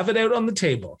 Let's have it out on the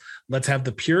table. Let's have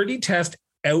the purity test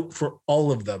out for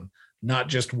all of them, not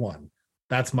just one.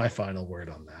 That's my final word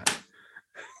on that.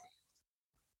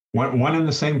 One and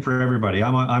the same for everybody.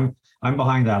 I'm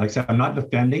behind that. Except I'm not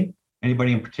defending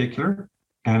anybody in particular,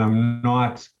 and I'm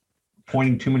not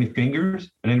pointing too many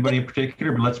fingers at anybody in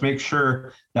particular. But let's make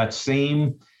sure that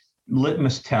same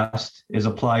litmus test is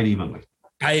applied evenly.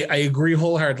 I agree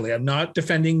wholeheartedly. I'm not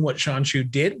defending what Sean Chew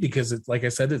did because it's, like I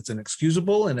said, it's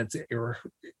inexcusable and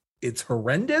it's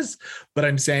horrendous. But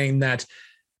I'm saying that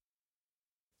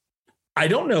I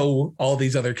don't know all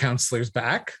these other councillors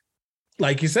back.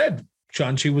 Like you said,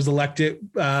 Sean Chew was elected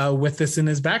with this in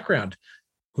his background.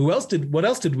 What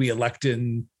else did we elect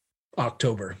in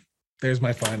October? There's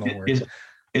my final word.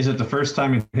 Is it the first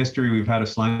time in history we've had a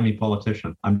slimy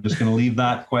politician? I'm just going to leave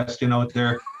that question out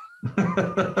there.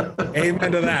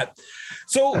 Amen to that.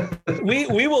 So we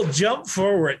will jump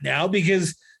forward now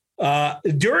because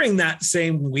during that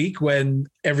same week when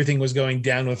everything was going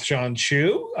down with Sean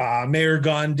Chew, Mayor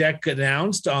Gondek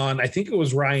announced on, I think it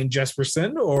was Ryan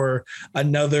Jesperson or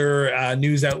another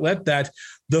news outlet, that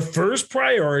the first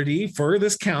priority for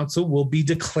this council will be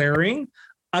declaring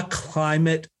a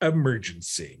climate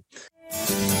emergency.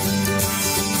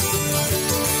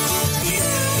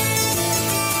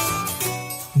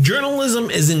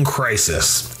 Journalism is in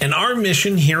crisis, and our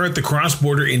mission here at the Cross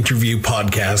Border Interview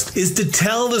Podcast is to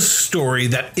tell the story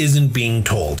that isn't being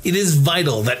told. It is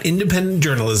vital that independent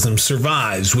journalism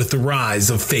survives with the rise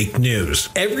of fake news.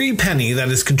 Every penny that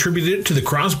is contributed to the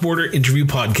Cross Border Interview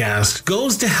Podcast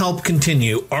goes to help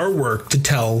continue our work to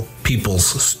tell people's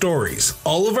stories.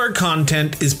 All of our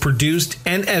content is produced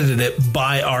and edited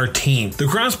by our team. The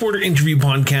Cross Border Interview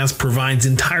Podcast provides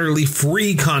entirely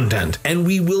free content, and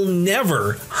we will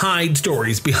never hide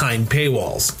stories behind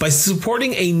paywalls. By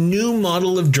supporting a new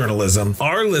model of journalism,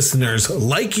 our listeners,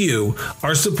 like you,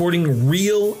 are supporting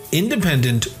real,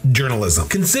 independent journalism.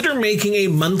 Consider making a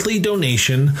monthly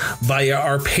donation via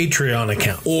our Patreon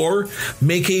account, or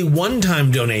make a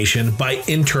one-time donation by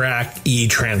Interact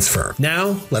e-Transfer.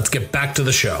 Now, let's get back to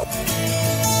the show.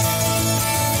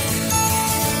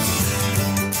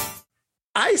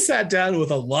 I sat down with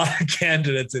a lot of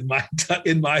candidates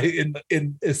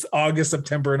in this August,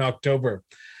 September, and October.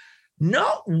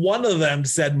 Not one of them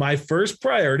said my first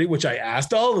priority, which I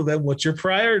asked all of them, what's your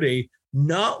priority?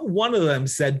 Not one of them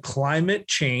said climate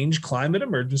change, climate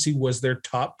emergency was their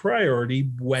top priority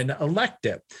when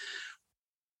elected.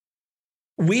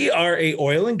 We are an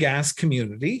oil and gas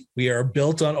community. We are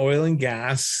built on oil and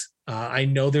gas I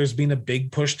know there's been a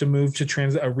big push to move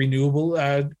to renewable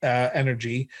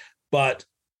energy, but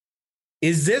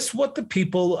is this what the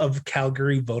people of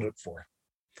Calgary voted for?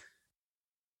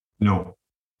 No.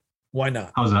 Why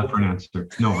not? How's that for an answer?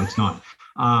 No, it's not.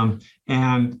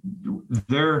 And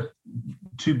there,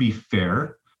 to be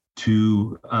fair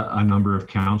to a number of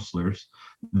councillors,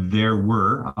 there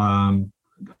were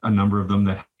a number of them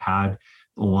that had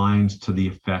lines to the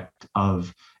effect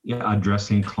of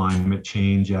addressing climate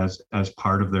change as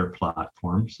part of their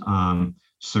platforms.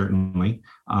 Certainly,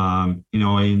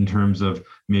 in terms of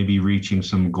maybe reaching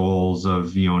some goals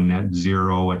of, net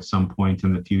zero at some point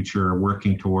in the future, or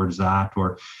working towards that,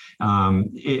 or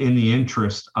in the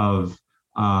interest of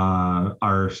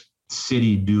our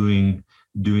city doing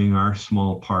our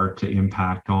small part to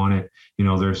impact on it.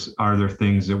 Are there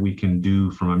things that we can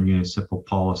do from a municipal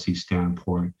policy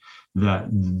standpoint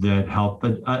that help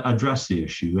address the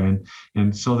issue?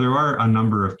 And so there are a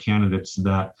number of candidates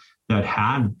that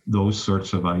had those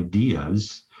sorts of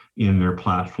ideas in their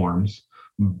platforms,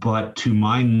 but to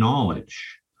my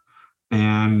knowledge,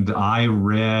 and I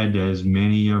read as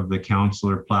many of the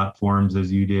councillor platforms as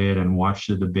you did, and watched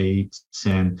the debates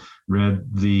and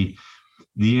read the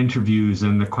interviews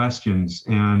and the questions,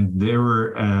 and there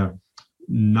were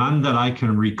none that I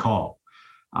can recall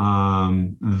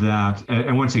that,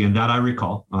 and once again, that I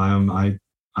recall.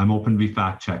 I'm open to be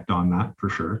fact checked on that for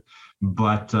sure.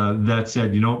 But that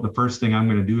said, the first thing I'm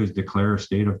going to do is declare a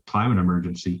state of climate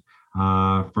emergency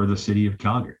for the city of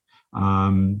Calgary.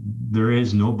 There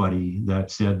is nobody that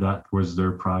said that was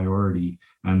their priority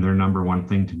and their number one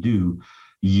thing to do.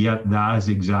 Yet that is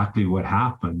exactly what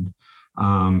happened.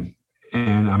 And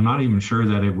I'm not even sure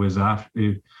that it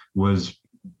was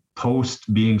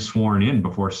post being sworn in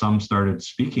before some started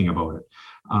speaking about it.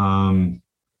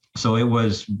 So it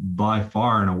was by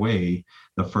far and away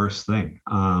the first thing.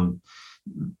 A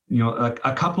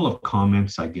couple of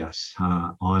comments, I guess,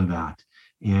 on that.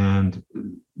 And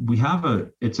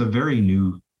it's a very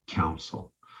new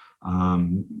council.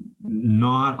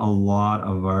 Not a lot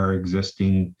of our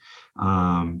existing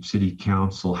city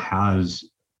council has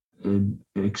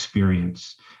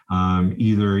experience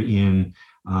either in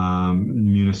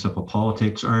municipal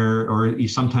politics or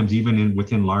sometimes even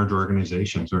within large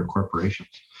organizations or corporations.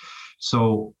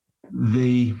 So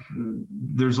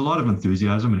there's a lot of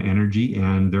enthusiasm and energy,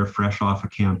 and they're fresh off a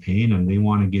campaign and they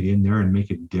want to get in there and make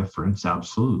a difference.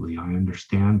 Absolutely, I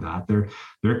understand that.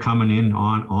 They're coming in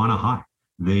on a high.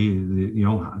 They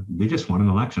just won an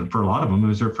election. For a lot of them, it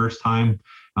was their first time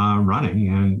running,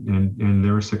 and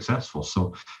they were successful.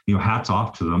 So hats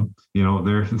off to them.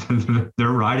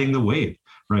 They're riding the wave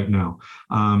right now.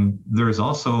 There's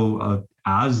also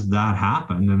as that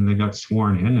happened and they got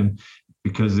sworn in, and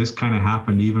because this kind of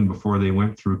happened even before they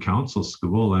went through council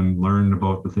school and learned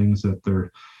about the things that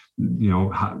they're,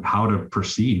 how to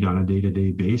proceed on a day-to-day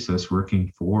basis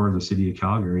working for the city of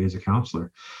Calgary as a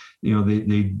councillor.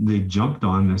 They jumped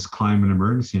on this climate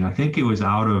emergency, and I think it was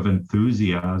out of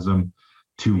enthusiasm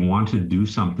to want to do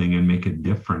something and make a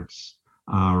difference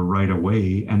right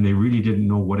away, and they really didn't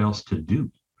know what else to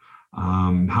do.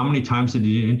 How many times did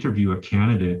you interview a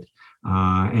candidate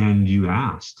and you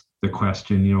asked the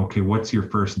question, okay, what's your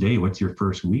first day? What's your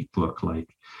first week look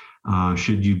like?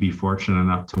 Should you be fortunate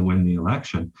enough to win the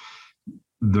election?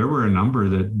 There were a number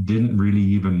that didn't really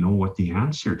even know what the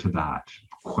answer to that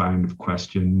kind of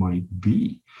question might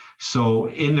be. So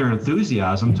in their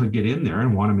enthusiasm to get in there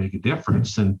and want to make a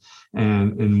difference, and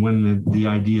when the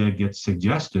idea gets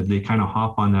suggested, they kind of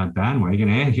hop on that bandwagon.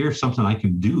 Hey, here's something I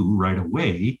can do right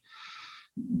away.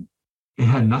 It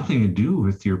had nothing to do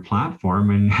with your platform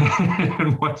and,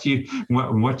 and what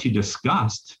you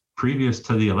discussed previous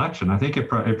to the election. I think it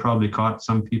probably caught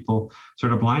some people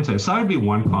sort of blindsided. So that would be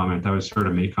one comment I would sort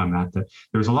of make on that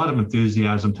there's a lot of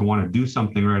enthusiasm to want to do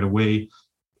something right away.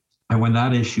 And when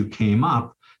that issue came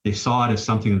up, they saw it as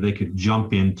something that they could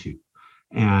jump into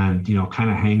and,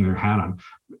 kind of hang their hat on.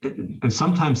 And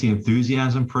sometimes the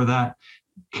enthusiasm for that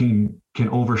can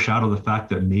overshadow the fact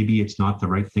that maybe it's not the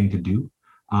right thing to do.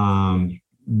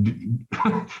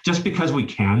 Just because we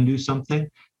can do something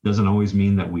doesn't always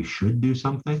mean that we should do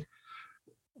something.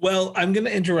 Well, I'm going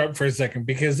to interrupt for a second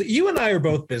because you and I are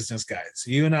both business guys.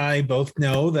 You and I both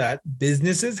know that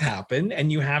businesses happen and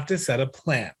you have to set a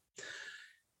plan.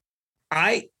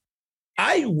 I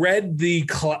read the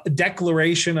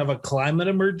declaration of a climate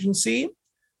emergency.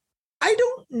 I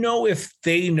don't know if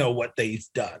they know what they've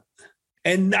done.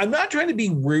 And I'm not trying to be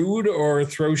rude or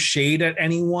throw shade at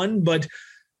anyone, but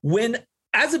when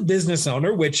as a business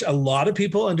owner, which a lot of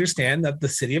people understand that the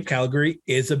city of Calgary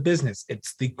is a business.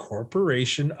 It's the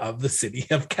corporation of the city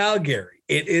of Calgary.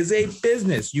 It is a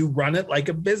business. You run it like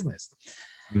a business.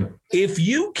 Yeah. If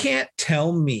you can't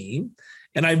tell me,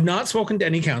 and I've not spoken to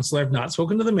any councillor, I've not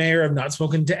spoken to the mayor, I've not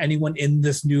spoken to anyone in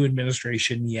this new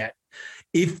administration yet.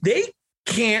 If they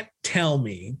can't tell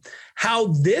me how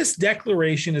this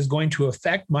declaration is going to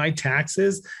affect my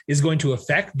taxes, is going to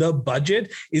affect the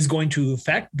budget, is going to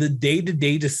affect the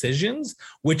day-to-day decisions,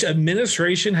 which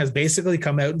administration has basically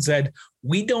come out and said,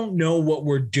 we don't know what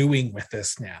we're doing with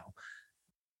this now.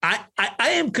 I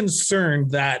am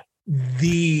concerned that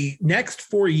the next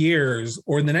 4 years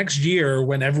or the next year,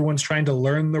 when everyone's trying to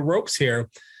learn the ropes here,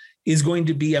 is going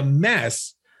to be a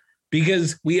mess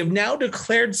because we have now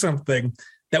declared something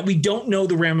that we don't know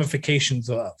the ramifications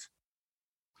of.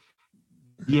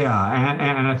 Yeah,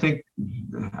 and I think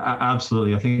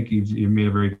absolutely. I think you've made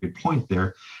a very good point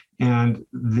there. And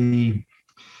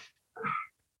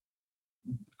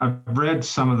I've read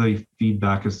some of the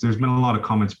feedback. There's been a lot of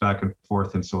comments back and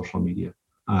forth in social media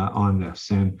on this,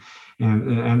 and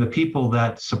the people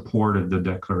that supported the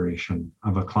declaration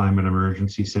of a climate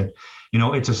emergency said,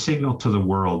 it's a signal to the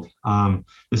world.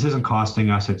 This isn't costing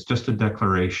us. It's just a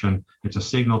declaration. It's a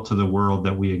signal to the world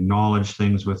that we acknowledge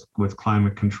things with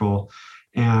climate control.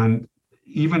 And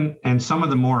some of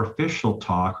the more official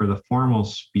talk or the formal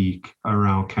speak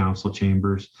around council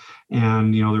chambers.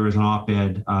 And, there was an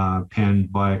op-ed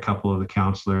penned by a couple of the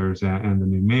councillors and the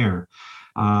new mayor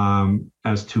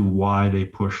as to why they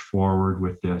pushed forward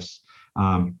with this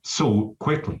so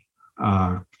quickly.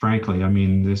 Frankly, I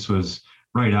mean, this was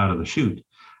right out of the chute.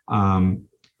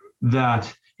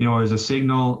 That, as a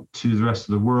signal to the rest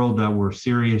of the world that we're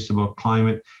serious about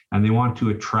climate, and they want to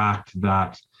attract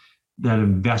that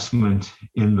investment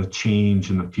in the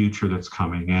change in the future that's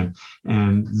coming.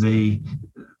 And they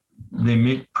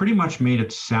pretty much made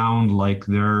it sound like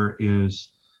there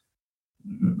is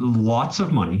lots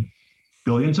of money,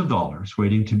 billions of dollars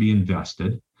waiting to be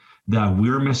invested that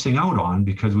we're missing out on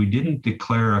because we didn't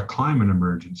declare a climate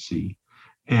emergency,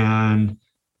 and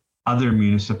other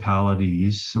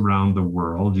municipalities around the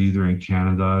world, either in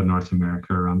Canada, North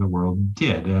America, around the world,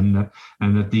 did, and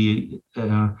that they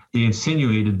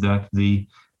insinuated that the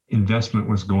investment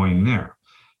was going there.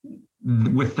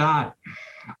 With that,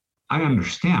 I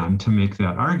understand to make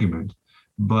that argument,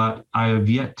 but I have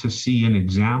yet to see an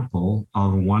example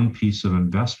of one piece of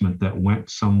investment that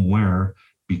went somewhere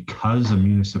because a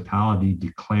municipality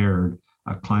declared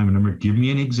a climate emergency. Give me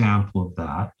an example of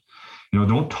that.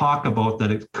 Don't talk about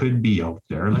that it could be out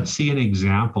there. Let's see an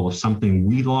example of something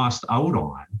we lost out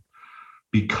on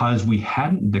because we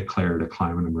hadn't declared a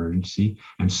climate emergency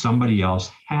and somebody else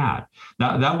had.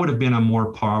 That would have been a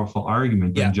more powerful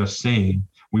argument than just saying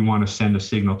we want to send a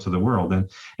signal to the world.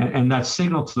 And that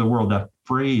signal to the world, that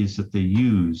phrase that they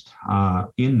used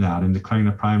in declaring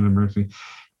a climate emergency,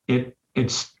 it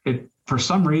for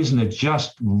some reason, it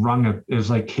just it was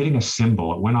like hitting a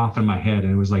cymbal. It went off in my head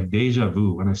and it was like deja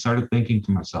vu. And I started thinking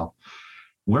to myself,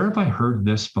 where have I heard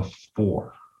this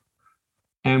before?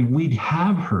 And we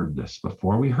have heard this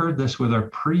before. We heard this with our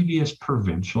previous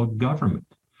provincial government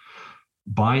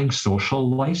buying social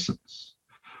license.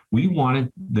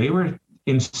 They were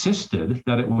insisted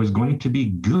that it was going to be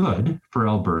good for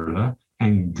Alberta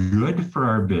and good for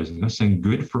our business and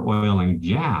good for oil and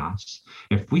gas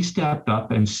if we stepped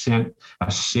up and sent a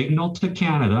signal to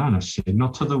Canada and a signal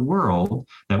to the world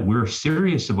that we're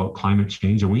serious about climate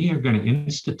change and we are going to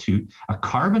institute a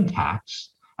carbon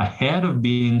tax ahead of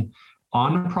being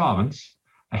on the province,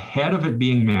 ahead of it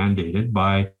being mandated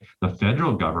by the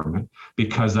federal government,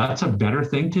 because that's a better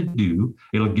thing to do.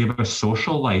 It'll give us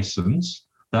social license.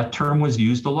 That term was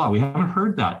used a lot. We haven't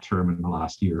heard that term in the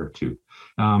last year or two.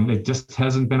 It just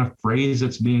hasn't been a phrase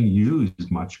that's being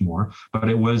used much more, but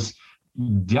it was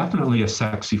definitely a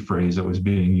sexy phrase that was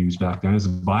being used back then, is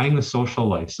buying the social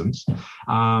license.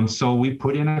 So we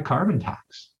put in a carbon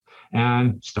tax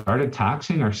and started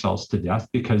taxing ourselves to death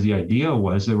because the idea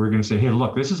was that we're going to say, hey,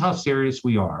 look, this is how serious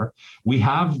we are. We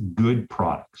have good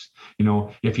products.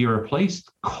 If you replaced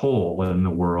coal in the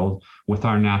world with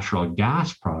our natural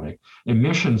gas product,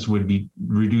 emissions would be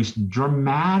reduced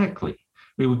dramatically.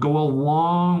 It would go a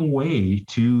long way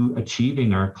to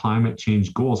achieving our climate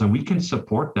change goals. And we can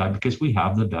support that because we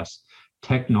have the best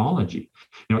technology.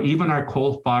 Even our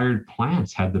coal-fired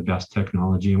plants had the best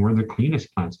technology and we're the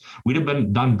cleanest plants. We'd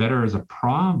have done better as a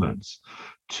province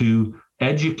to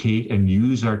educate and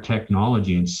use our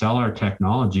technology and sell our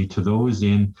technology to those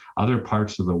in other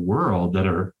parts of the world that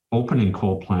are opening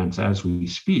coal plants as we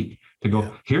speak, to go,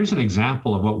 Yeah. here's an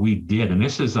example of what we did. And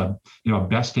this is a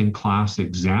best in class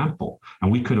example.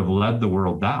 And we could have led the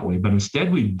world that way. But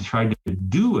instead, we tried to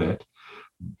do it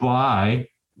by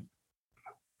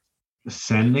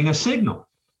sending a signal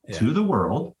to the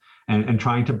world and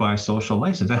trying to buy social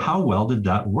license. And how well did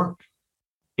that work?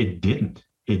 It didn't.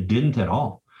 It didn't at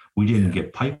all. We didn't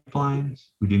get pipelines.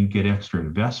 We didn't get extra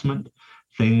investment.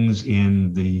 Things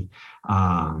in the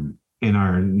in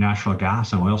our natural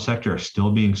gas and oil sector are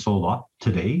still being sold off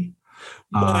today,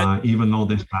 even though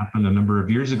this happened a number of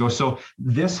years ago. So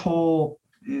this whole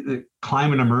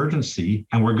climate emergency,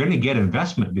 and we're going to get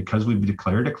investment because we've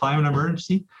declared a climate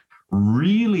emergency,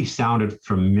 really sounded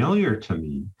familiar to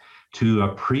me to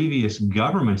a previous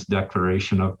government's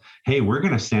declaration of, hey, we're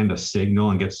going to send a signal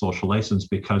and get social license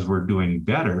because we're doing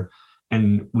better.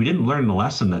 And we didn't learn the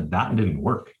lesson that didn't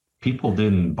work. People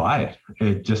didn't buy it.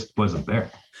 It just wasn't there.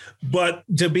 But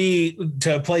to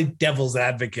play devil's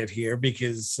advocate here,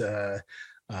 because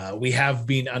we have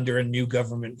been under a new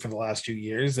government for the last 2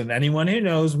 years, and anyone who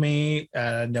knows me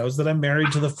knows that I'm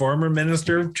married to the former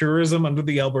Minister of Tourism under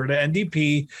the Alberta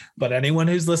NDP. But anyone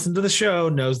who's listened to the show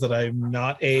knows that I'm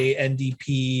not a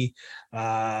NDP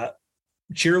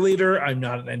cheerleader. I'm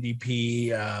not an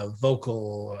NDP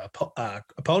vocal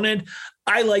opponent.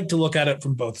 I like to look at it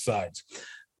from both sides.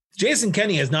 Jason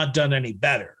Kenney has not done any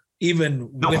better, even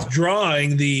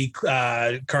withdrawing the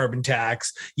carbon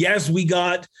tax. Yes, we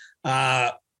got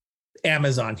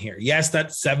Amazon here. Yes, that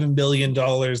 $7 billion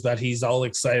that he's all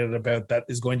excited about that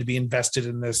is going to be invested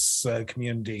in this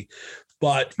community.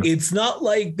 But it's not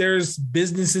like there's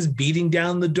businesses beating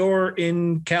down the door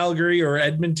in Calgary or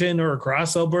Edmonton or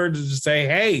across Alberta to say,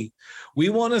 hey, we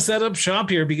want to set up shop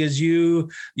here because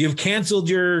you've canceled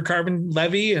your carbon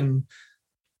levy. And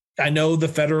I know the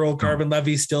federal carbon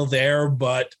levy is still there,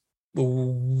 but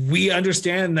we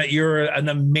understand that you're an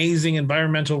amazing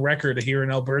environmental record here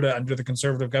in Alberta under the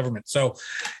Conservative government. So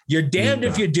you're damned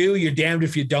if you do, you're damned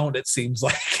if you don't, it seems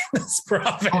like, this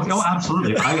province. Oh, no,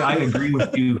 absolutely. I agree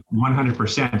with you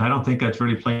 100%. I don't think that's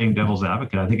really playing devil's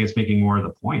advocate. I think it's making more of the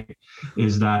point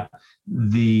is that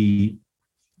we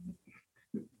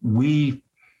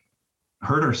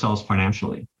hurt ourselves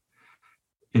financially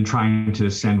in trying to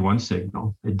send one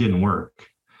signal. It didn't work.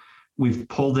 We've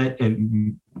pulled it,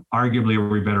 and arguably are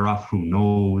we better off? Who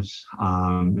knows?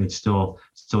 It's still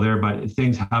there, but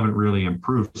things haven't really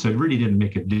improved. So it really didn't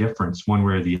make a difference one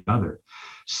way or the other.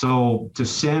 So to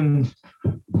send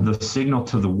the signal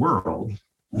to the world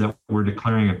that we're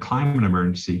declaring a climate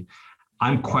emergency,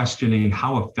 I'm questioning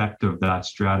how effective that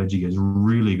strategy is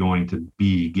really going to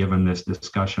be given this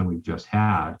discussion we've just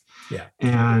had. Yeah.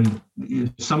 And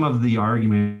some of the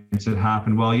arguments that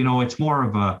happened, well, it's more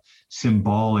of a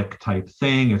symbolic type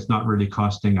thing. It's not really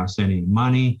costing us any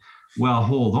money. Well,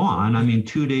 hold on. I mean,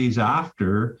 2 days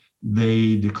after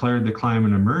they declared the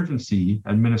climate emergency,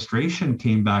 administration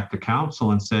came back to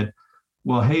council and said,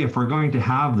 well, hey, if we're going to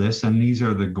have this and these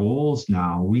are the goals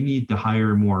now, we need to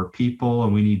hire more people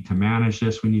and we need to manage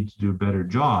this. We need to do a better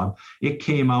job. It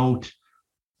came out,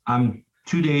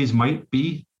 2 days might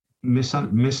be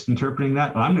misinterpreting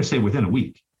that, but I'm going to say within a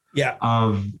week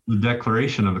of the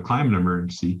declaration of the climate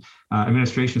emergency,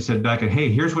 administration said back,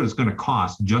 hey, here's what it's going to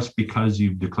cost just because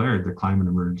you've declared the climate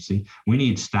emergency. We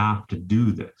need staff to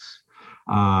do this.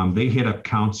 They hit up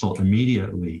council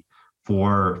immediately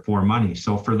for money.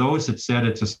 So for those that said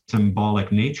it's a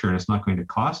symbolic nature and it's not going to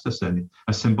cost us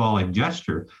a symbolic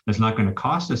gesture that's not going to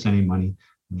cost us any money,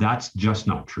 that's just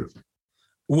not true.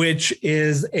 Which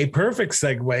is a perfect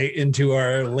segue into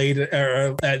our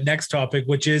next topic,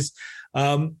 which is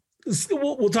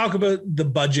we'll talk about the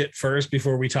budget first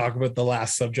before we talk about the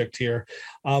last subject here.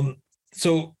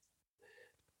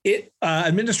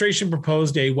 Administration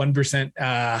proposed a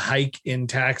 1% hike in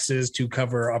taxes to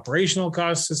cover operational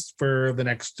costs for the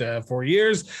next 4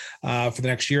 years, for the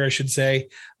next year, I should say.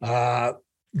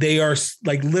 They are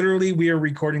literally, we are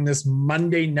recording this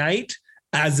Monday night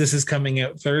as this is coming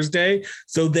out Thursday.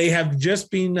 So they have just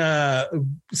been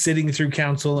sitting through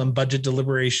council and budget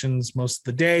deliberations most of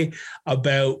the day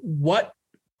about what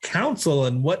council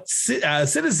and what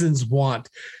citizens want.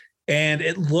 And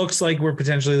it looks like we're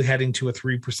potentially heading to a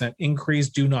 3% increase.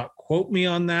 Do not quote me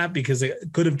on that because it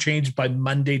could have changed by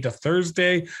Monday to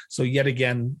Thursday. So yet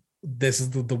again, this is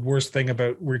the worst thing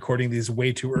about recording these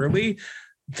way too early.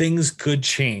 Things could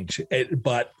change,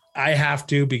 but I have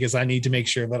to because I need to make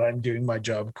sure that I'm doing my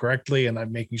job correctly and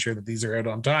I'm making sure that these are out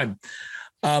on time.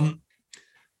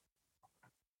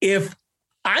 If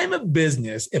I'm a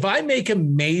business. If I make a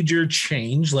major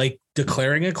change, like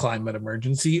declaring a climate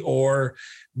emergency or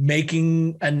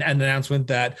making an announcement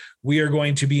that we are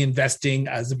going to be investing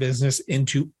as a business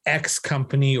into X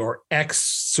company or X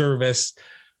service,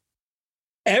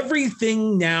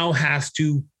 everything now has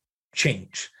to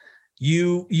change.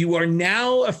 You are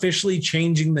now officially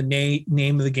changing the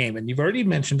name of the game. And you've already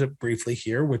mentioned it briefly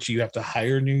here, which you have to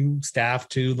hire new staff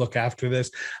to look after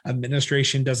this.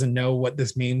 Administration doesn't know what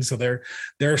this means. So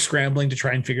they're scrambling to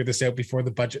try and figure this out before the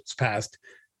budget's passed.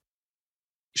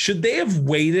 Should they have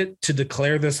waited to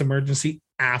declare this emergency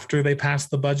after they pass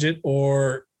the budget?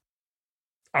 Or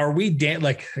are we damned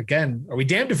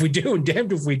if we do and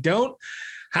damned if we don't?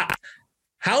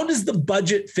 How does the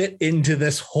budget fit into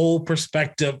this whole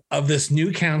perspective of this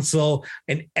new council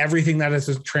and everything that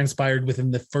has transpired within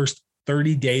the first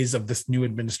 30 days of this new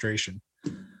administration?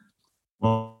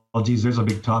 Well, geez, there's a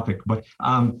big topic. But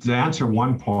to answer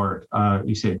one part,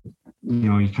 you said,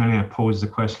 you kind of posed the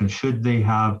question, should they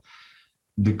have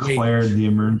declared the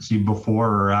emergency before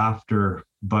or after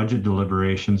budget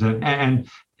deliberations? And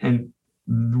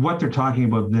what they're talking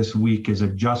about this week is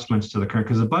adjustments to the current,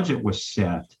 because the budget was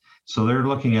set. So they're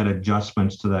looking at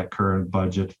adjustments to that current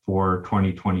budget for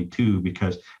 2022,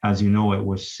 because as you know, it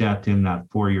was set in that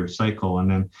 4-year cycle. And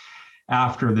then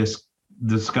after this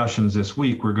discussions this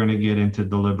week, we're going to get into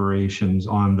deliberations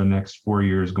on the next 4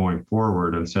 years going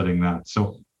forward and setting that.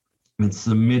 So it's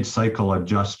the mid-cycle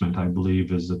adjustment, I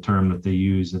believe, is the term that they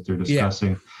use that they're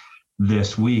discussing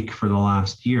this week for the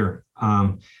last year.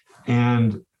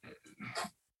 And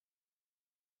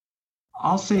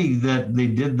I'll say that they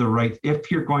did the right, if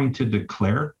you're going to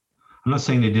declare, I'm not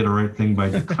saying they did the right thing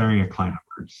by declaring a climate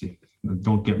emergency,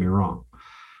 don't get me wrong.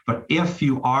 But if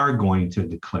you are going to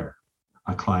declare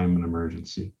a climate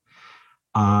emergency,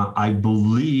 I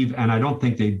believe, and I don't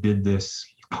think they did this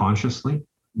consciously,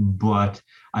 but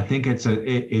I think it's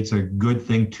a good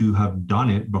thing to have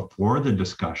done it before the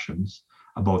discussions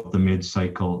about the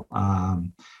mid-cycle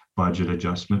budget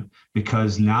adjustment,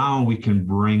 because now we can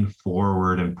bring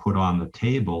forward and put on the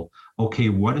table, okay,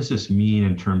 what does this mean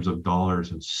in terms of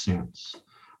dollars and cents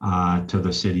to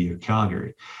the city of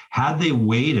Calgary? Had they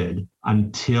waited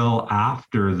until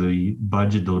after the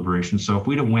budget deliberation, so if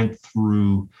we'd have went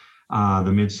through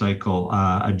the mid-cycle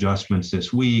adjustments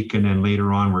this week, and then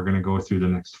later on we're going to go through the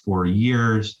next 4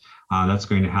 years, that's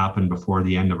going to happen before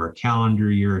the end of our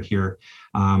calendar year here.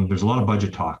 There's a lot of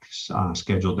budget talks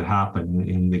scheduled to happen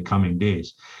in the coming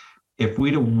days. If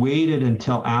we'd have waited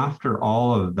until after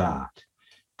all of that,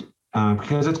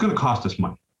 because it's going to cost us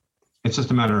money. It's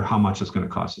just a matter of how much it's going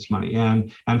to cost us money.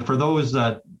 And for those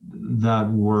that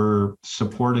were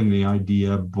supporting the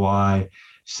idea by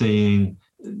saying,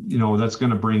 that's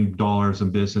going to bring dollars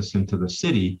and business into the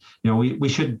city, we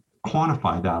should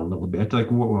quantify that a little bit. Like,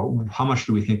 how much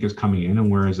do we think is coming in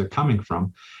and where is it coming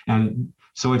from? And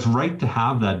so it's right to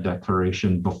have that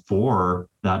declaration before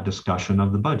that discussion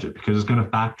of the budget, because it's going to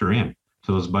factor in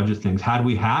to those budget things. Had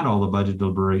we had all the budget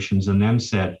deliberations and then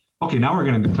said, okay, now we're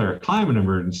going to declare a climate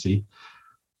emergency,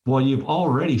 well, you've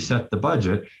already set the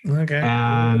budget. Okay.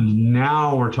 And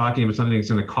now we're talking about something that's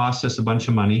going to cost us a bunch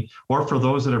of money, or for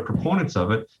those that are proponents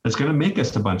of it, that's going to make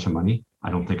us a bunch of money. I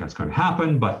don't think that's going to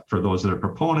happen, but for those that are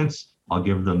proponents, I'll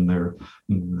give them their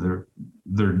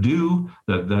due.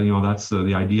 That's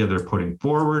the idea they're putting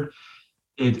forward.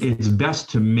 It's best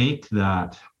to make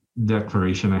that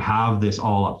declaration and have this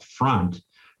all up front,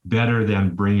 better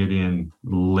than bring it in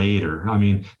later. I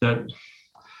mean,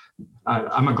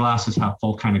 I'm a glasses half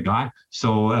full kind of guy.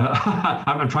 So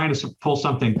I'm trying to pull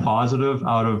something positive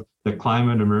out of the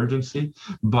climate emergency,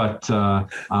 but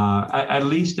at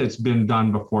least it's been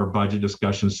done before budget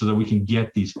discussions so that we can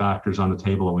get these factors on the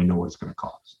table and we know what it's going to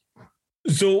cost.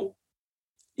 So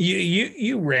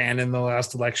you ran in the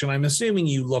last election. I'm assuming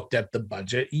you looked at the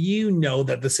budget. You know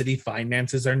that the city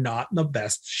finances are not in the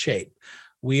best shape.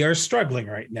 We are struggling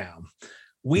right now.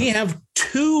 We have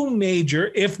two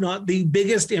major, if not the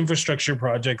biggest infrastructure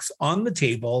projects on the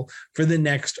table for the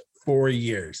next 4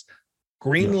 years.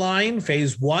 Green Line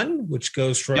Phase 1, which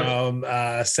goes from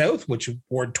south, which is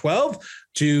Ward 12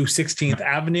 to 16th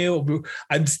Avenue.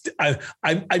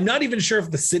 I'm not even sure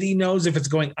if the city knows if it's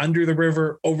going under the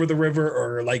river, over the river,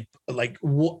 or like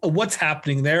what's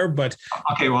happening there. But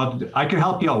okay, well, I can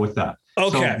help you out with that.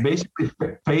 Okay. So basically,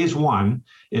 Phase 1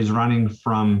 is running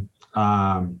from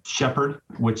Shepherd,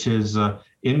 which is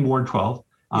in Ward 12.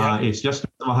 It's just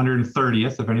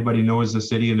 130th. If anybody knows the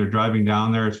city and they're driving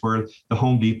down there, it's where the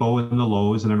Home Depot and the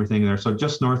Lowe's and everything there. So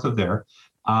just north of there,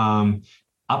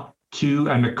 up to,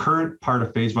 and the current part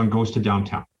of Phase 1 goes to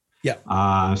downtown.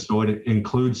 Yeah. So it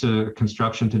includes a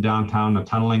construction to downtown, a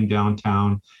tunneling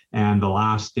downtown, and the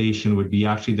last station would be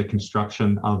actually the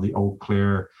construction of the Eau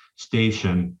Claire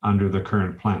station under the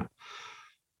current plan.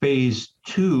 Phase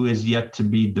 2 is yet to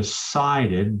be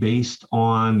decided based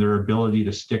on their ability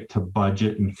to stick to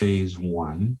budget in phase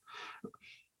 1.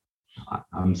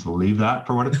 I'm just going to leave that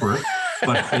for what it's worth.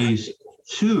 But phase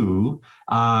 2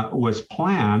 was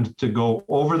planned to go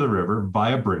over the river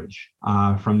by a bridge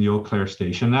from the Eau Claire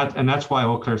station. That's why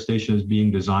Eau Claire station is being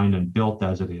designed and built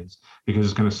as it is, because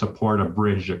it's going to support a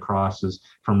bridge that crosses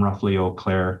from roughly Eau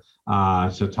Claire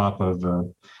to the top of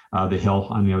the hill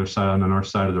on the other side, on the north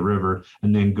side of the river,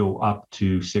 and then go up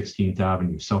to 16th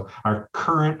Avenue. So our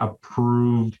current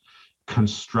approved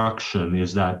construction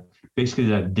is that basically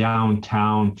that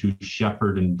downtown to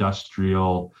Shepherd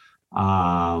industrial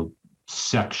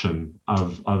section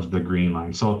of the Green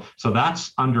Line. So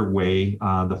that's underway.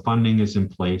 The funding is in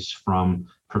place from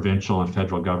provincial and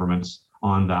federal governments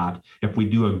on that. If we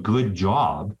do a good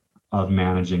job of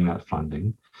managing that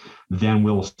funding, then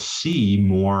we'll see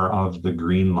more of the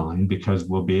Green Line, because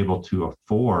we'll be able to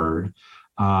afford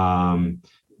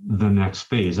the next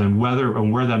phase. And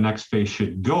where that next phase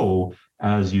should go,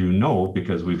 as you know,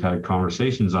 because we've had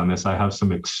conversations on this, I have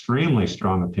some extremely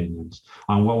strong opinions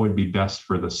on what would be best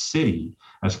for the city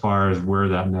as far as where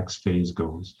that next phase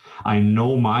goes. I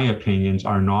know my opinions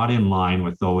are not in line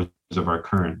with those of our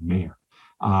current mayor.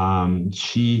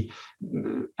 She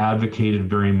advocated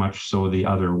very much so the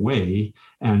other way.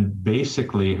 And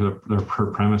basically her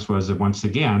premise was that, once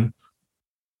again,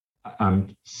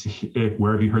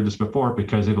 where have you heard this before?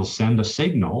 Because it'll send a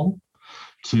signal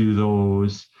to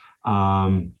those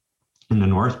in the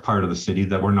north part of the city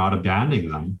that we're not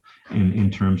abandoning them in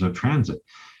terms of transit.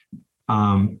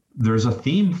 There's a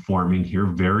theme forming here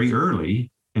very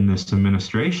early in this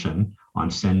administration on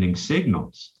sending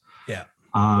signals. Yeah.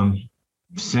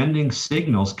 Sending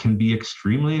signals can be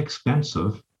extremely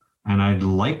expensive, and I'd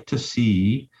like to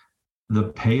see the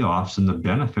payoffs and the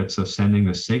benefits of sending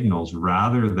the signals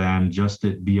rather than just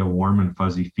it be a warm and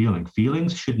fuzzy feeling.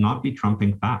 Feelings should not be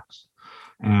trumping facts.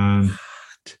 And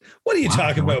what are you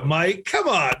talking about, Mike? Come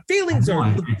on. Feelings are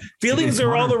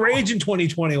all the rage in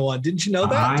 2021. Didn't you know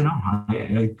that? I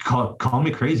know. Call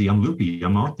me crazy. I'm loopy.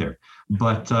 I'm out there.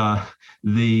 But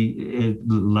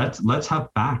let's have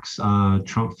facts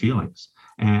trump feelings,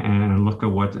 and look at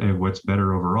what's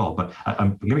better overall. But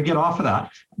I'm going to get off of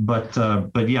that.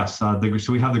 But yes, so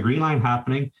we have the Green Line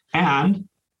happening, and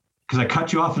because I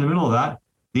cut you off in the middle of that,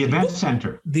 the event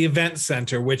center. The event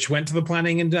center, which went to the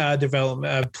Planning and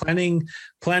Development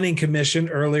Planning Commission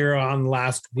earlier on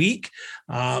last week.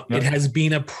 Yep. It has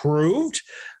been approved,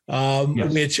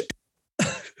 yes. Which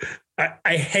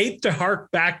I hate to hark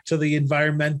back to the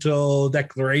environmental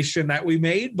declaration that we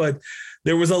made, but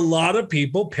there was a lot of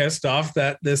people pissed off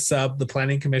that the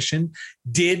Planning Commission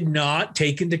did not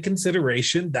take into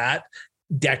consideration that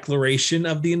declaration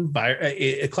of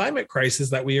the climate crisis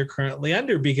that we are currently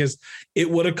under, because it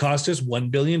would have cost us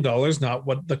 $1 billion, not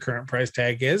what the current price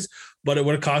tag is, but it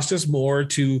would have cost us more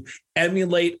to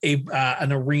emulate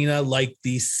an arena like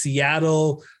the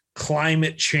Seattle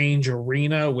Climate Change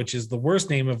Arena, which is the worst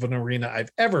name of an arena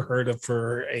I've ever heard of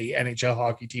for a NHL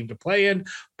hockey team to play in,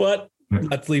 but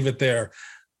let's leave it there.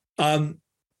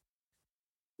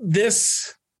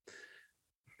 This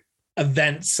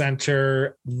event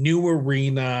center, new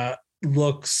arena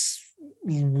looks,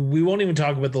 we won't even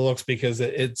talk about the looks because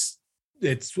it's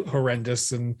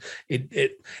horrendous, and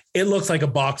it looks like a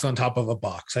box on top of a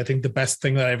box. I think the best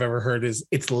thing that I've ever heard is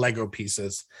it's Lego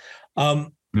pieces.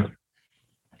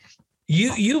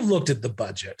 You've looked at the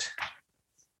budget.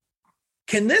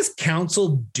 Can this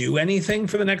council do anything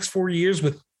for the next 4 years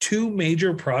with two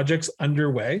major projects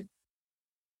underway?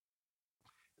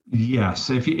 Yes,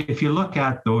 if you look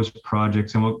at those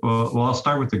projects, and I'll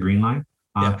start with the Green Line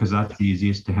because that's the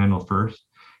easiest to handle first.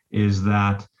 Is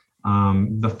that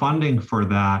the funding for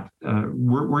that?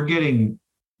 We're getting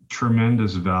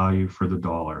tremendous value for the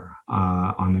dollar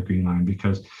on the Green Line,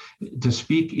 because to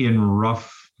speak in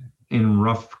rough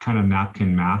kind of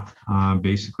napkin math,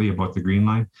 basically about the Green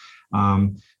Line,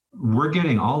 we're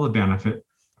getting all the benefit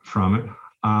from it,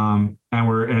 and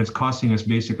it's costing us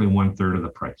basically 1/3 of the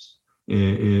price.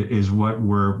 Is what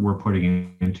we're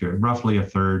putting into it. Roughly a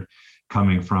third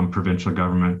coming from provincial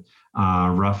government,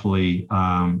 roughly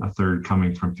a third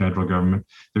coming from federal government.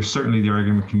 There's certainly the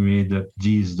argument can be made that,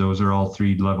 geez, those are all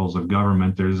three levels of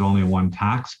government. There's only one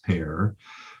taxpayer.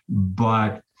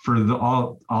 But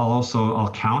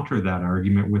I'll counter that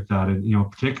argument with that,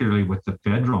 particularly with the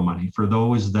federal money. For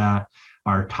those that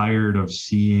are tired of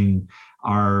seeing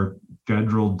are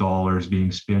federal dollars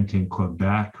being spent in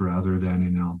Quebec rather than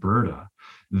in Alberta,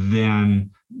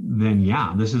 then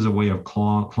yeah, this is a way of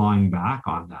clawing back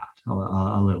on that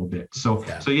a little bit. So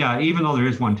yeah, even though there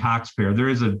is one taxpayer, there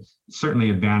is certainly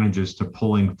advantages to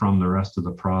pulling from the rest of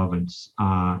the province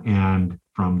and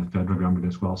from the federal government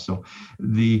as well. So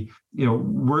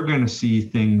we're going to see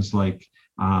things like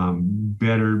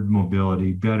better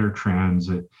mobility, better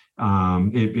transit.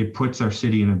 It puts our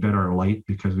city in a better light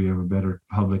because we have a better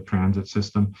public transit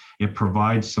system. It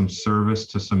provides some service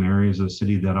to some areas of the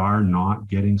city that are not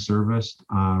getting serviced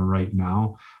right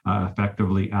now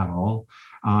effectively at all.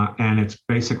 And it's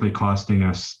basically costing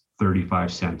us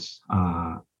 35 cents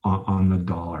on the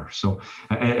dollar. So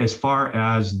as far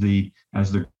as the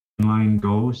line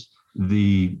goes,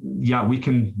 we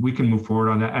can move forward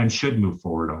on that and should move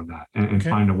forward on that and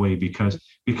find a way because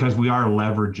we are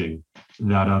leveraging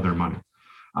that other money.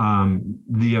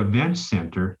 The event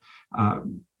center,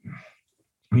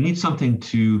 we need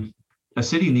a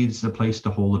city needs a place to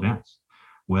hold events,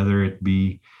 whether it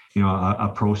be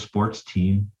a pro sports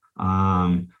team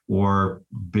or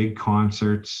big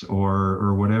concerts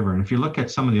or whatever. And if you look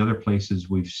at some of the other places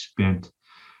we've spent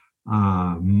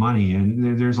money,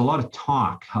 and there's a lot of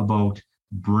talk about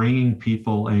bringing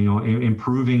people,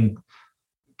 improving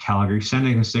Calgary,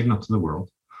 sending a signal to the world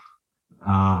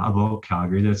about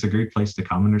Calgary. That's a great place to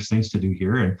come, and there's things to do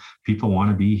here, and people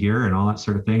want to be here, and all that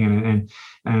sort of thing.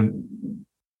 And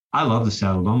I love the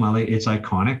Saddle Dome. It's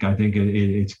iconic. I think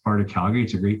it's part of Calgary.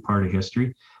 It's a great part of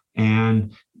history,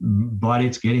 but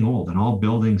it's getting old, and all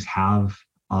buildings have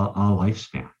a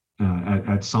lifespan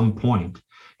at some point.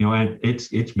 And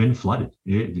it's been flooded.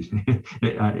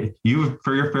 You're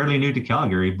fairly new to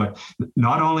Calgary, but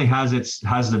not only has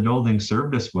the building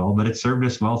served us well, but it served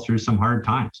us well through some hard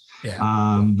times.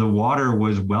 Yeah. The water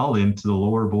was well into the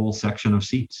lower bowl section of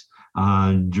seats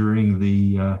during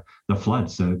the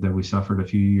floods that we suffered a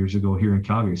few years ago here in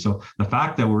Calgary. So the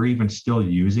fact that we're even still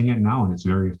using it now and it's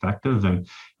very effective, and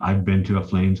I've been to a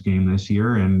Flames game this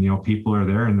year, and people are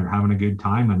there and they're having a good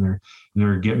time and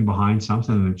they're getting behind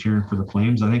something and they're cheering for the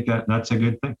Flames. I think that's a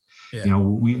good thing. Yeah.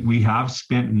 We have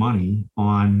spent money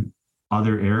on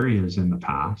other areas in the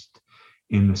past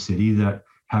in the city that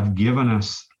have given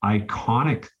us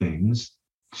iconic things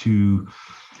to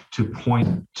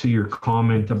point to your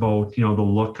comment about, the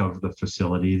look of the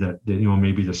facility, that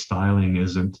maybe the styling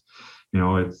isn't,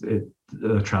 it's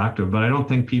attractive, but I don't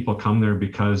think people come there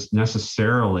because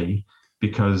the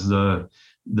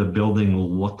building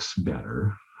looks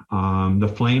better.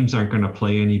 The Flames aren't going to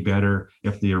play any better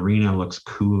if the arena looks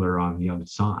cooler on the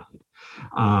outside.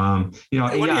 What are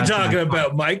you talking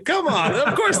about, Mike? Come on.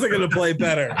 Of course they're going to play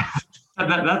better.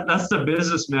 That's the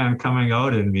businessman coming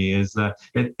out in me, is that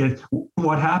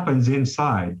what happens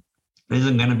inside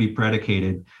isn't going to be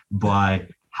predicated by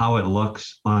how it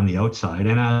looks on the outside.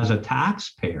 And as a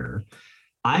taxpayer,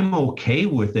 I'm okay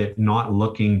with it not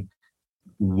looking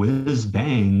whiz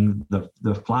bang, the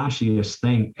flashiest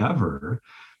thing ever,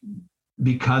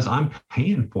 because I'm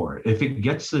paying for it. If it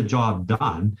gets the job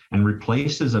done and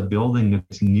replaces a building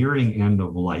that's nearing end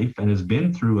of life and has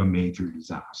been through a major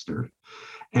disaster,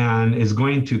 and is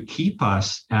going to keep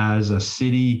us as a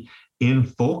city in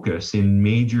focus in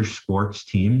major sports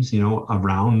teams,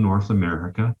 around North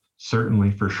America,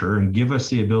 certainly for sure, and give us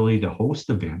the ability to host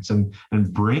events and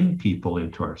bring people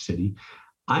into our city,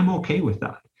 I'm okay with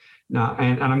that. Now,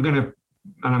 and I'm going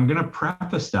to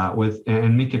preface that with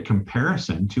and make a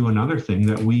comparison to another thing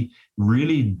that we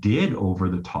really did over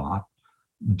the top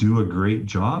do a great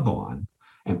job on,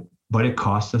 but it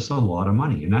cost us a lot of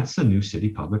money, and that's the New City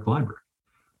Public Library.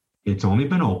 It's only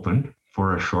been open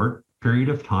for a short period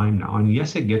of time now. And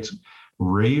yes, it gets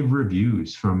rave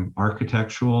reviews from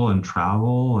architectural and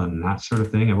travel and that sort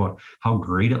of thing about how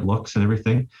great it looks and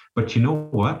everything. But you know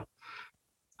what?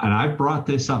 And I've brought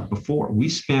this up before. We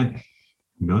spent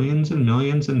millions and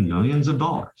millions and millions of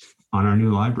dollars on our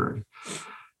new library.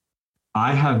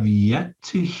 I have yet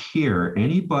to hear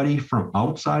anybody from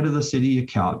outside of the city of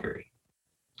Calgary.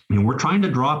 And we're trying to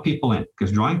draw people in,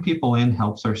 because drawing people in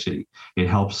helps our city. It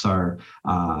helps our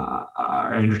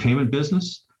entertainment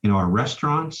business, our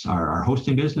restaurants, our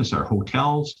hosting business, our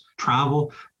hotels,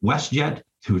 travel, WestJet,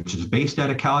 which is based out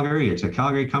of Calgary. It's a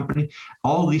Calgary company.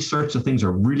 All these sorts of things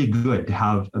are really good to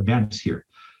have events here.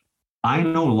 I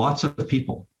know lots of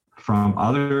people from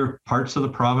other parts of the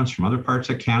province, from other parts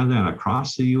of Canada and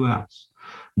across the US.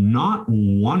 Not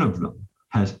one of them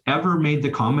has ever made the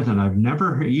comment, and I've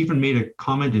never even made a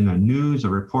comment in the news or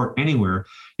report anywhere.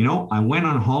 I went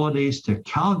on holidays to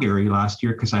Calgary last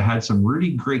year because I had some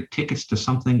really great tickets to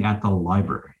something at the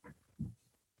library.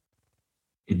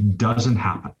 It doesn't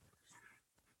happen.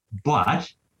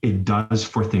 But it does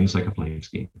for things like a Flames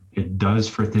game. It does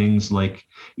for things like,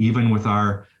 even with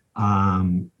our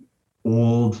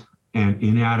old and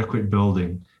inadequate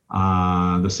building,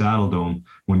 the Saddle Dome,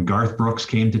 when Garth Brooks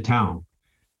came to town,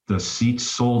 the seats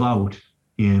sold out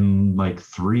in like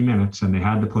 3 minutes, and they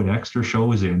had to put extra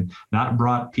shows in. That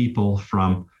brought people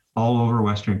from all over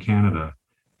Western Canada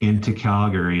into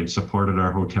Calgary and supported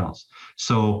our hotels.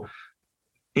 So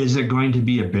is it going to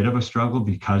be a bit of a struggle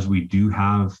because we do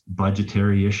have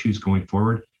budgetary issues going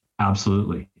forward?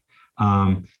 Absolutely.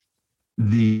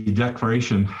 The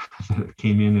declaration that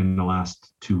came in the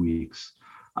last 2 weeks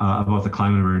about the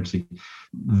climate emergency,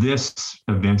 this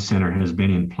event center has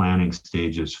been in planning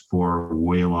stages for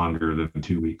way longer than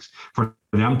 2 weeks. For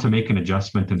them to make an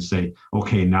adjustment and say,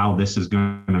 okay, now this is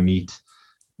going to meet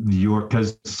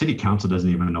because city council doesn't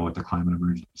even know what the climate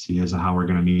emergency is and how we're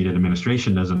going to meet it.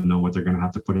 Administration doesn't know what they're going to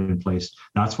have to put in place.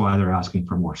 That's why they're asking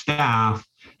for more staff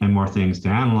and more things to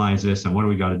analyze this. And what do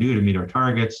we got to do to meet our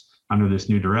targets under this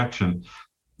new direction?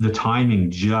 The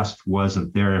timing just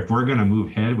wasn't there. If we're going to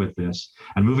move ahead with this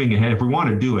and moving ahead, if we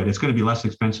want to do it, it's going to be less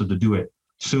expensive to do it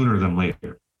sooner than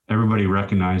later. Everybody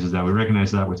recognizes that. We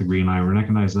recognize that with the Green Line. We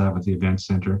recognize that with the event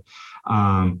center.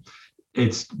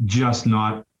 It's just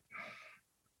not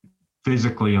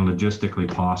physically and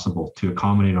logistically possible to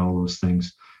accommodate all those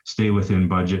things, stay within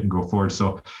budget and go forward.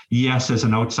 So yes, as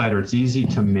an outsider, it's easy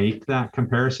to make that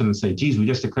comparison and say, geez, we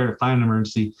just declared a climate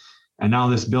emergency and now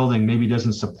this building maybe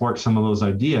doesn't support some of those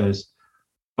ideas,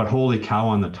 but holy cow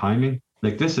on the timing.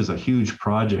 Like, this is a huge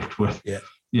project with,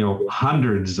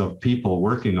 hundreds of people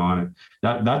working on it.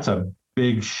 That's a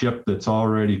big ship that's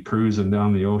already cruising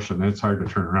down the ocean. It's hard to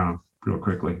turn around real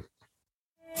quickly.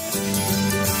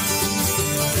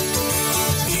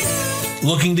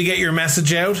 Looking to get your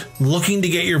message out? Looking to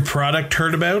get your product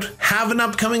heard about? Have an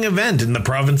upcoming event in the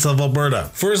province of Alberta.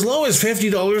 For as low as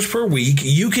 $50 per week,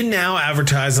 you can now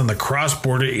advertise on the Cross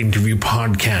Border Interview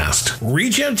podcast.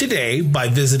 Reach out today by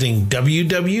visiting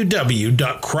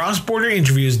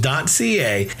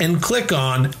www.crossborderinterviews.ca and click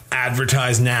on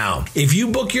Advertise Now. If you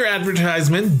book your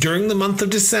advertisement during the month of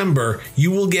December,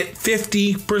 you will get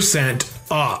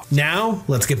 50% off. Now,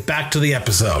 let's get back to the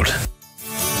episode.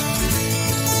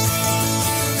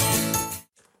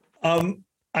 I'm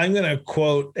going to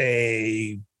quote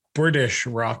a British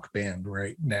rock band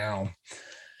right now.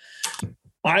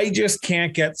 I just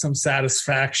can't get some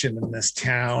satisfaction in this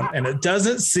town, and it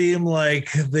doesn't seem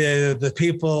like the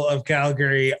people of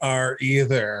Calgary are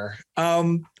either.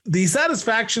 The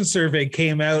satisfaction survey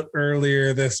came out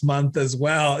earlier this month as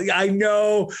well. I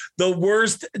know the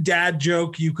worst dad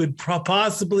joke you could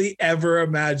possibly ever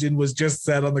imagine was just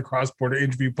said on the Cross Border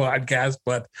Interview podcast,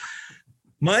 but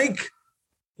Mike,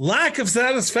 lack of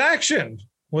satisfaction.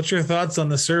 What's your thoughts on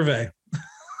the survey?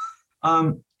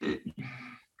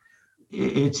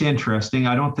 It's interesting.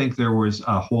 I don't think there was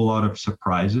a whole lot of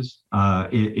surprises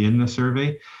in the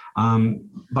survey. But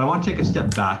I want to take a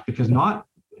step back because not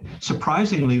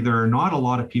surprisingly, there are not a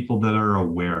lot of people that are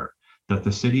aware that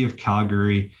the City of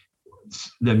Calgary,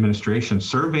 the administration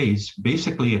surveys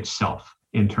basically itself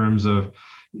in terms of,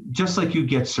 just like you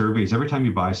get surveys every time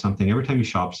you buy something, every time you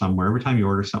shop somewhere, every time you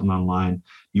order something online,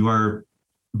 you are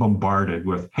bombarded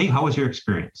with, hey, how was your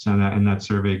experience? And that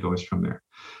survey goes from there.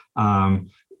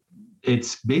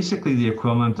 It's basically the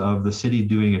equivalent of the city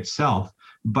doing itself,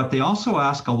 but they also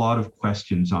ask a lot of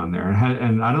questions on there.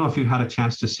 And I don't know if you've had a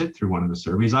chance to sit through one of the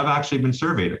surveys. I've actually been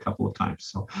surveyed a couple of times.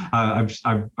 So I'm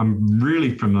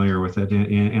really familiar with it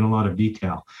in a lot of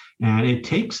detail. And it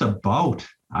takes about,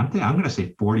 I'm going to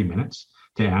say 40 minutes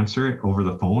to answer it over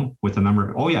the phone with a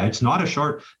number. Oh yeah, it's not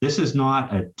this is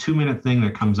not a 2-minute thing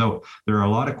that comes out. There are a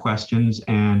lot of questions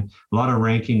and a lot of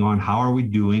ranking on how are we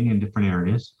doing in different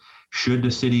areas. Should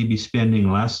the city be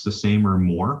spending less, the same, or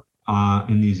more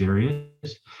in these areas?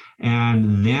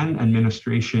 And then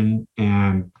administration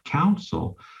and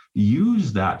council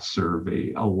use that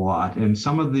survey a lot. And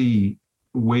some of the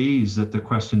ways that the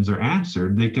questions are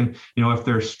answered, they can, if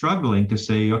they're struggling to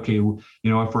say, okay,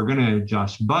 if we're going to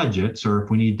adjust budgets or if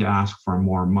we need to ask for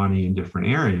more money in different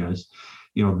areas,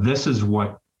 this is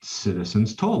what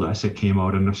citizens told us. It came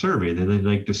out in the survey that they'd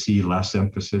like to see less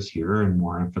emphasis here and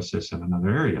more emphasis in another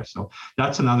area. So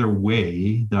that's another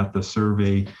way that the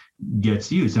survey gets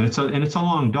used, and it's a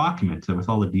long document with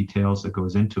all the details that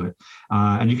goes into it,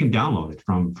 and you can download it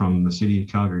from the City of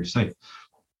Calgary site.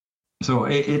 So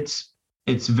it's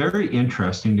very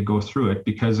interesting to go through it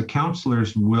because the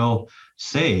councillors will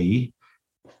say,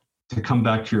 to come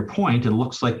back to your point, it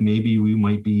looks like maybe we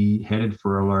might be headed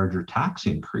for a larger tax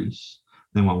increase.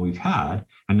 than what we've had.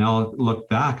 And they'll look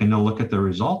back and they'll look at the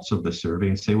results of the survey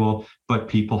and say, well, but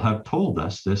people have told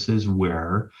us this is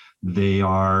where they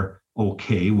are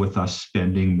okay with us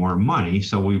spending more money.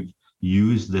 So we've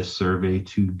used this survey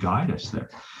to guide us there.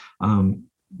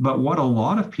 But what a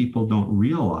lot of people don't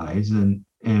realize,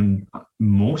 and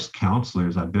most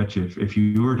counselors, I bet you, if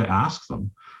you were to ask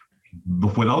them,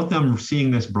 without them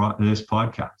seeing this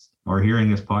podcast or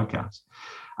hearing this podcast,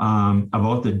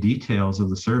 about the details of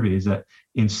the survey, is that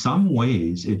in some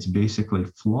ways it's basically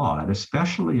flawed,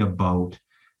 especially about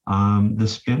the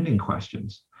spending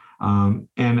questions. And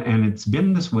it's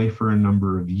been this way for a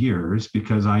number of years,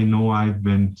 because I know I've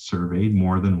been surveyed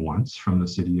more than once from the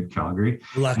city of Calgary.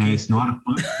 Lucky. And it's not a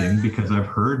fun thing, because I've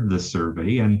heard the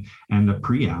survey and the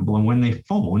preamble. And when they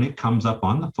phone, it comes up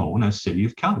on the phone as City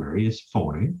of Calgary is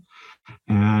phoning.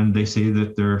 And they say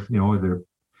that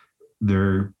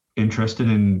they're interested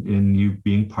in you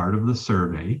being part of the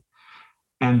survey.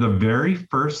 And the very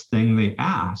first thing they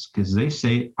ask is, they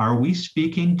say, are we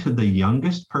speaking to the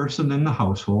youngest person in the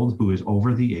household who is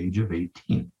over the age of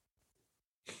 18?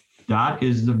 That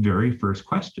is the very first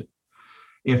question.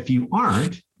 If you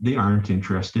aren't, they aren't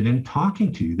interested in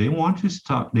talking to you. They want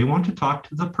to talk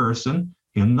to the person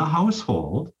in the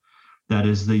household that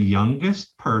is the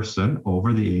youngest person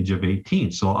over the age of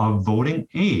 18. So a voting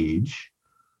age,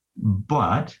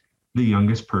 but the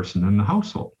youngest person in the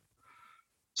household.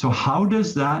 So how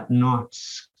does that not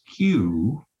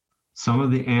skew some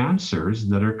of the answers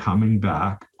that are coming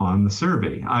back on the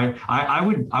survey? I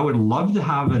would love to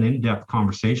have an in-depth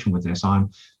conversation with this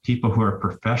on people who are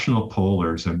professional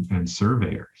pollers and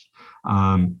surveyors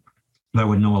that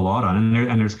would know a lot on.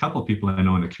 And there's a couple of people I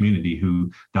know in the community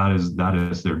who that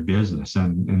is their business.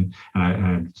 And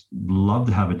I'd love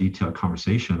to have a detailed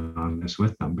conversation on this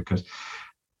with them, because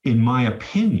in my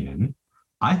opinion,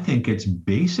 I think it's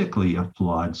basically a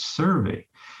flawed survey.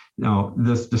 Now,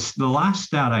 the last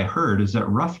stat I heard is that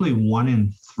roughly 1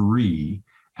 in 3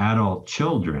 adult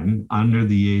children under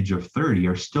the age of 30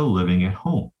 are still living at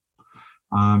home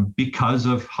because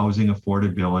of housing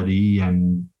affordability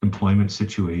and employment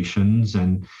situations.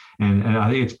 And I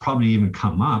think it's probably even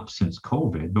come up since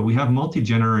COVID, but we have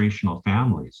multi-generational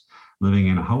families living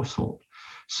in a household.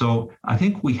 So I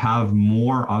think we have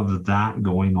more of that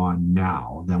going on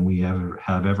now than we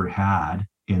have ever had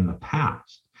in the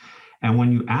past. And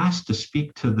when you ask to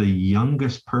speak to the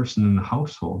youngest person in the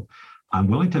household, I'm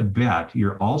willing to bet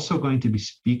you're also going to be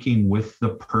speaking with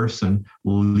the person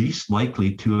least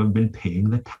likely to have been paying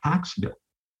the tax bill.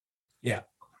 Yeah.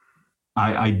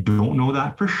 I don't know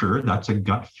that for sure. That's a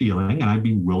gut feeling, and I'd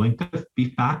be willing to be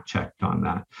fact checked on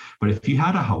that. But if you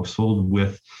had a household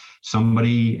with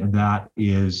somebody that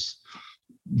is,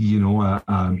 a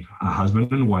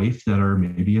husband and wife that are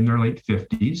maybe in their late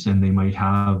 50s, and they might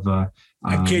have a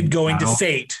kid going to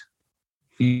SAIT.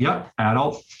 Yep,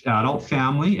 adult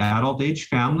age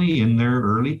family in their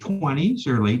early 20s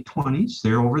or late 20s.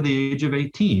 They're over the age of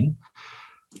 18.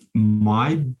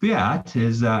 My bet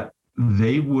is that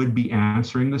they would be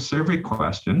answering the survey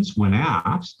questions when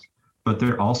asked, but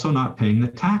they're also not paying the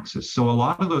taxes. So a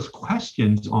lot of those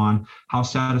questions on how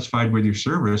satisfied with your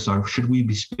service are, should we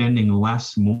be spending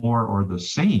less, more, or the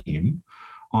same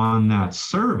on that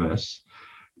service?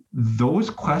 Those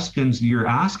questions you're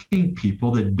asking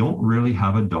people that don't really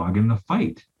have a dog in the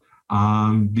fight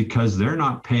because they're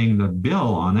not paying the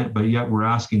bill on it, but yet we're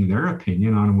asking their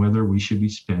opinion on whether we should be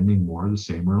spending more, the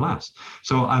same, or less.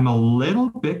 So I'm a little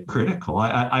bit critical.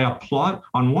 I applaud,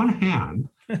 on one hand,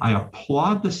 I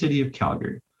applaud the City of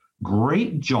Calgary.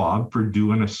 Great job for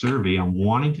doing a survey and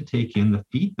wanting to take in the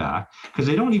feedback, because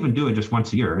they don't even do it just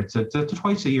once a year. It's a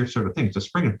twice a year sort of thing. It's a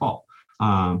spring and fall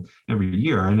every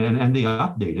year, and they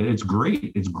update it. It's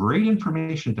great. It's great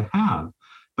information to have.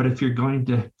 But if you're going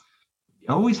to, you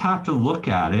always have to look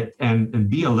at it and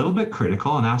be a little bit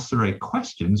critical and ask the right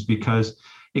questions, because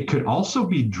it could also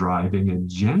be driving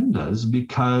agendas,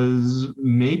 because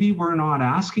maybe we're not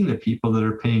asking the people that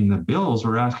are paying the bills,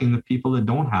 we're asking the people that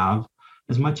don't have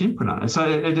as much input on it. So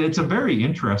it's a very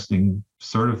interesting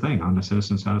sort of thing on the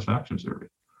citizen satisfaction survey.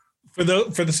 For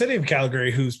the City of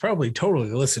Calgary, who's probably totally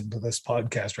listened to this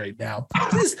podcast right now,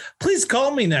 please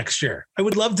call me next year. I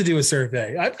would love to do a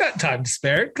survey. I've got time to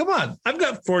spare. Come on, I've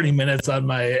got 40 minutes out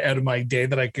of my day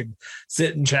that I could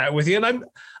sit and chat with you, and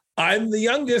I'm the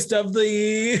youngest of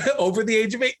the over the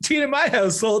age of 18 in my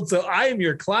household, so I am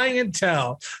your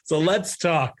clientele. So let's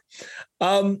talk.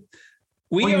 They're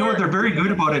very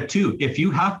good about it too. If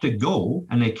you have to go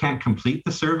and they can't complete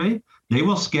the survey, they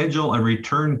will schedule a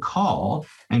return call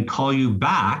and call you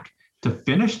back to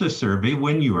finish the survey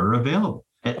when you are available.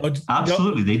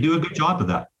 Absolutely. They do a good job of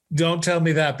that. Don't tell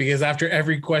me that, because after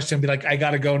every question, I'll be like, I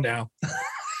got to go now.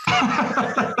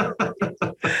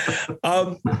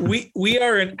 We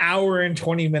are an hour and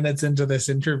 20 minutes into this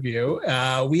interview.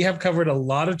 We have covered a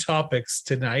lot of topics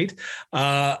tonight,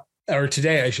 or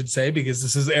today, I should say, because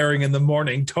this is airing in the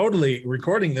morning, totally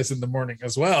recording this in the morning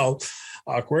as well.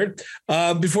 Awkward.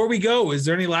 Before we go, is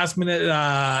there any last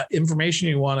minute information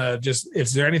you want to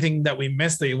is there anything that we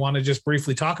missed that you want to just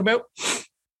briefly talk about?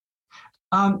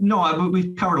 No,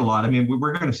 we've covered a lot. I mean,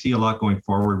 we're going to see a lot going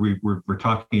forward. We're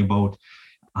talking about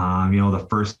the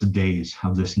first days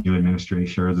of this new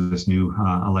administration, or this new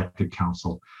elected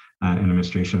council and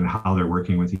administration, and how they're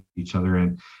working with each other.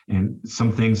 And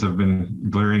some things have been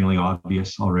glaringly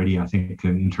obvious already, I think,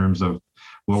 in terms of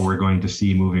what we're going to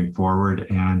see moving forward.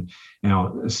 And,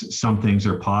 some things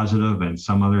are positive and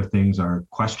some other things are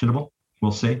questionable,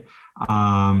 we'll say.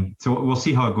 So we'll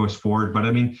see how it goes forward. But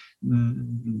I mean,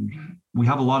 we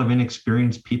have a lot of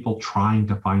inexperienced people trying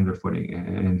to find their footing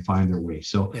and find their way.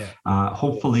 So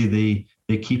hopefully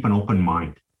they keep an open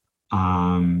mind.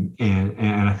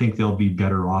 And I think they'll be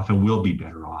better off, and will be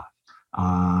better off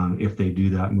if they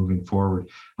do that moving forward.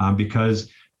 Because,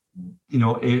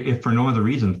 if for no other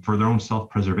reason, for their own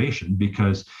self-preservation,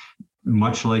 because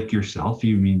much like yourself,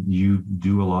 you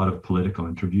do a lot of political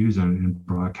interviews and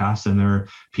broadcasts, and there are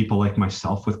people like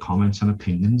myself with comments and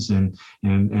opinions, and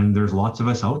there's lots of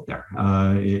us out there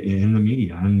in the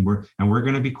media, and we're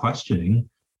going to be questioning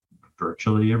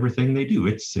virtually everything they do.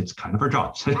 It's kind of our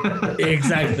jobs.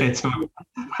 Exactly.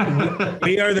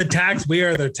 We are the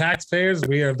taxpayers.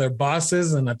 We are their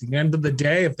bosses. And at the end of the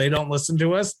day, if they don't listen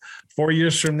to us 4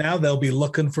 years from now, they'll be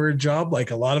looking for a job, like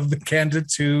a lot of the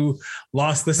candidates who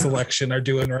lost this election are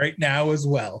doing right now as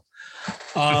well.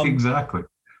 Exactly.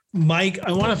 Mike,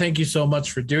 I want to thank you so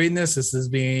much for doing this. This has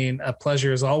been a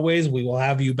pleasure as always. We will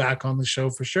have you back on the show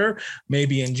for sure,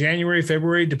 maybe in January,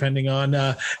 February, depending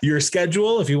on your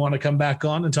schedule. If you want to come back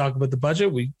on and talk about the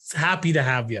budget, we're happy to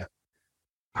have you.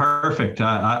 Perfect.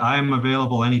 I'm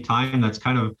available anytime. That's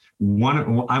kind of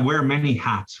I wear many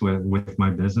hats with my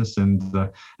business, and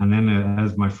then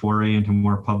as my foray into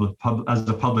more as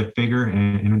a public figure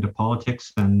and into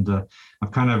politics, and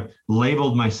I've kind of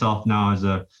labeled myself now as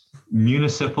a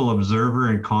municipal observer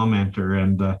and commenter,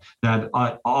 and that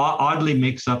oddly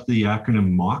makes up the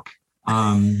acronym MOC.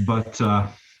 But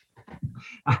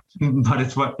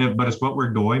it's what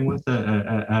we're going with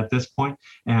at this point.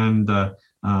 And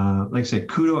like I said,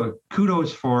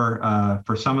 kudos for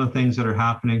some of the things that are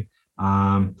happening.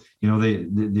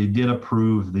 They did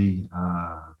approve the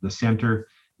center.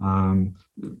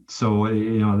 So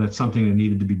that's something that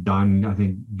needed to be done, I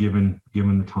think, given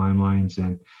the timelines,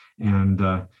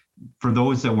 and for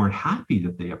those that weren't happy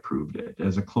that they approved it,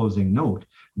 as a closing note,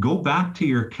 go back to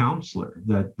your counselor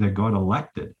that got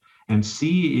elected and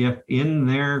see if in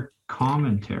their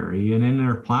commentary and in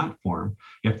their platform,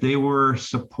 if they were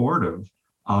supportive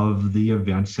of the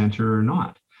event center or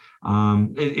not.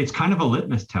 It's kind of a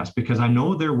litmus test, because I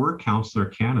know there were counselor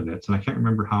candidates, and I can't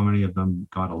remember how many of them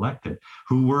got elected,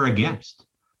 who were against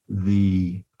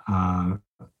the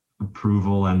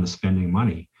approval and the spending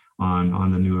money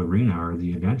on the new arena or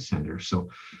the event center. So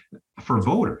for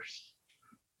voters,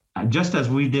 just as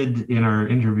we did in our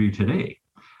interview today,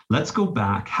 let's go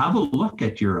back, have a look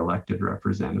at your elected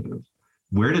representative.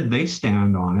 Where did they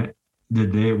stand on it?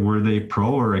 Were they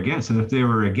pro or against? And if they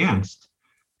were against,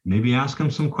 maybe ask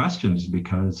them some questions,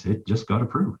 because it just got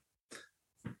approved.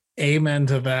 Amen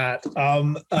to that.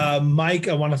 Mike,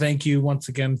 I want to thank you once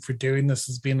again for doing this.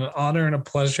 It's been an honor and a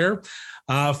pleasure.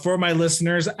 For my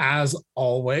listeners, as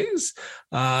always,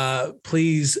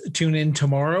 please tune in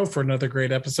tomorrow for another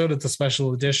great episode. It's a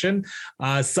special edition.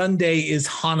 Sunday is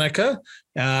Hanukkah.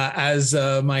 As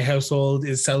my household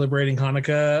is celebrating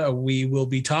Hanukkah, we will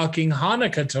be talking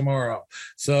Hanukkah tomorrow.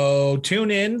 So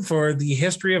tune in for the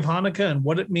history of Hanukkah and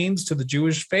what it means to the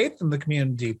Jewish faith and the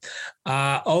community.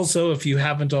 Also, if you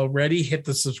haven't already, hit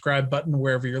the subscribe button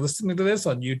wherever you're listening to this,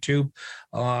 on YouTube,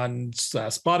 on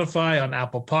Spotify, on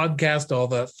Apple Podcast, all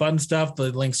the fun stuff.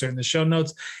 The links are in the show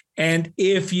notes. And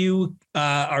if you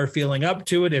are feeling up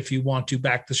to it, if you want to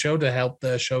back the show to help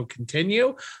the show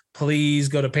continue, please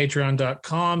go to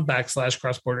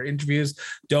patreon.com/cross-border interviews.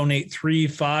 Donate $3,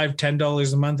 $5,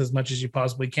 $10 a month, as much as you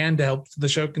possibly can, to help the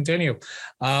show continue.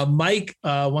 Mike,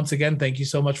 once again, thank you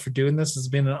so much for doing this. It's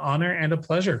been an honor and a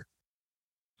pleasure.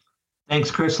 Thanks,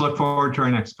 Chris. Look forward to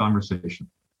our next conversation.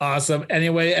 Awesome.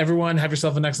 Anyway, everyone, have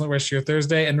yourself an excellent rest of your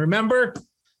Thursday. And remember,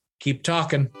 keep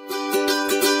talking.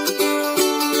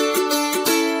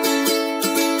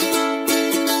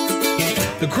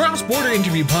 The Cross Border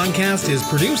Interview Podcast is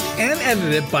produced and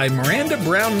edited by Miranda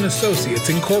Brown & Associates,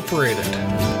 Incorporated.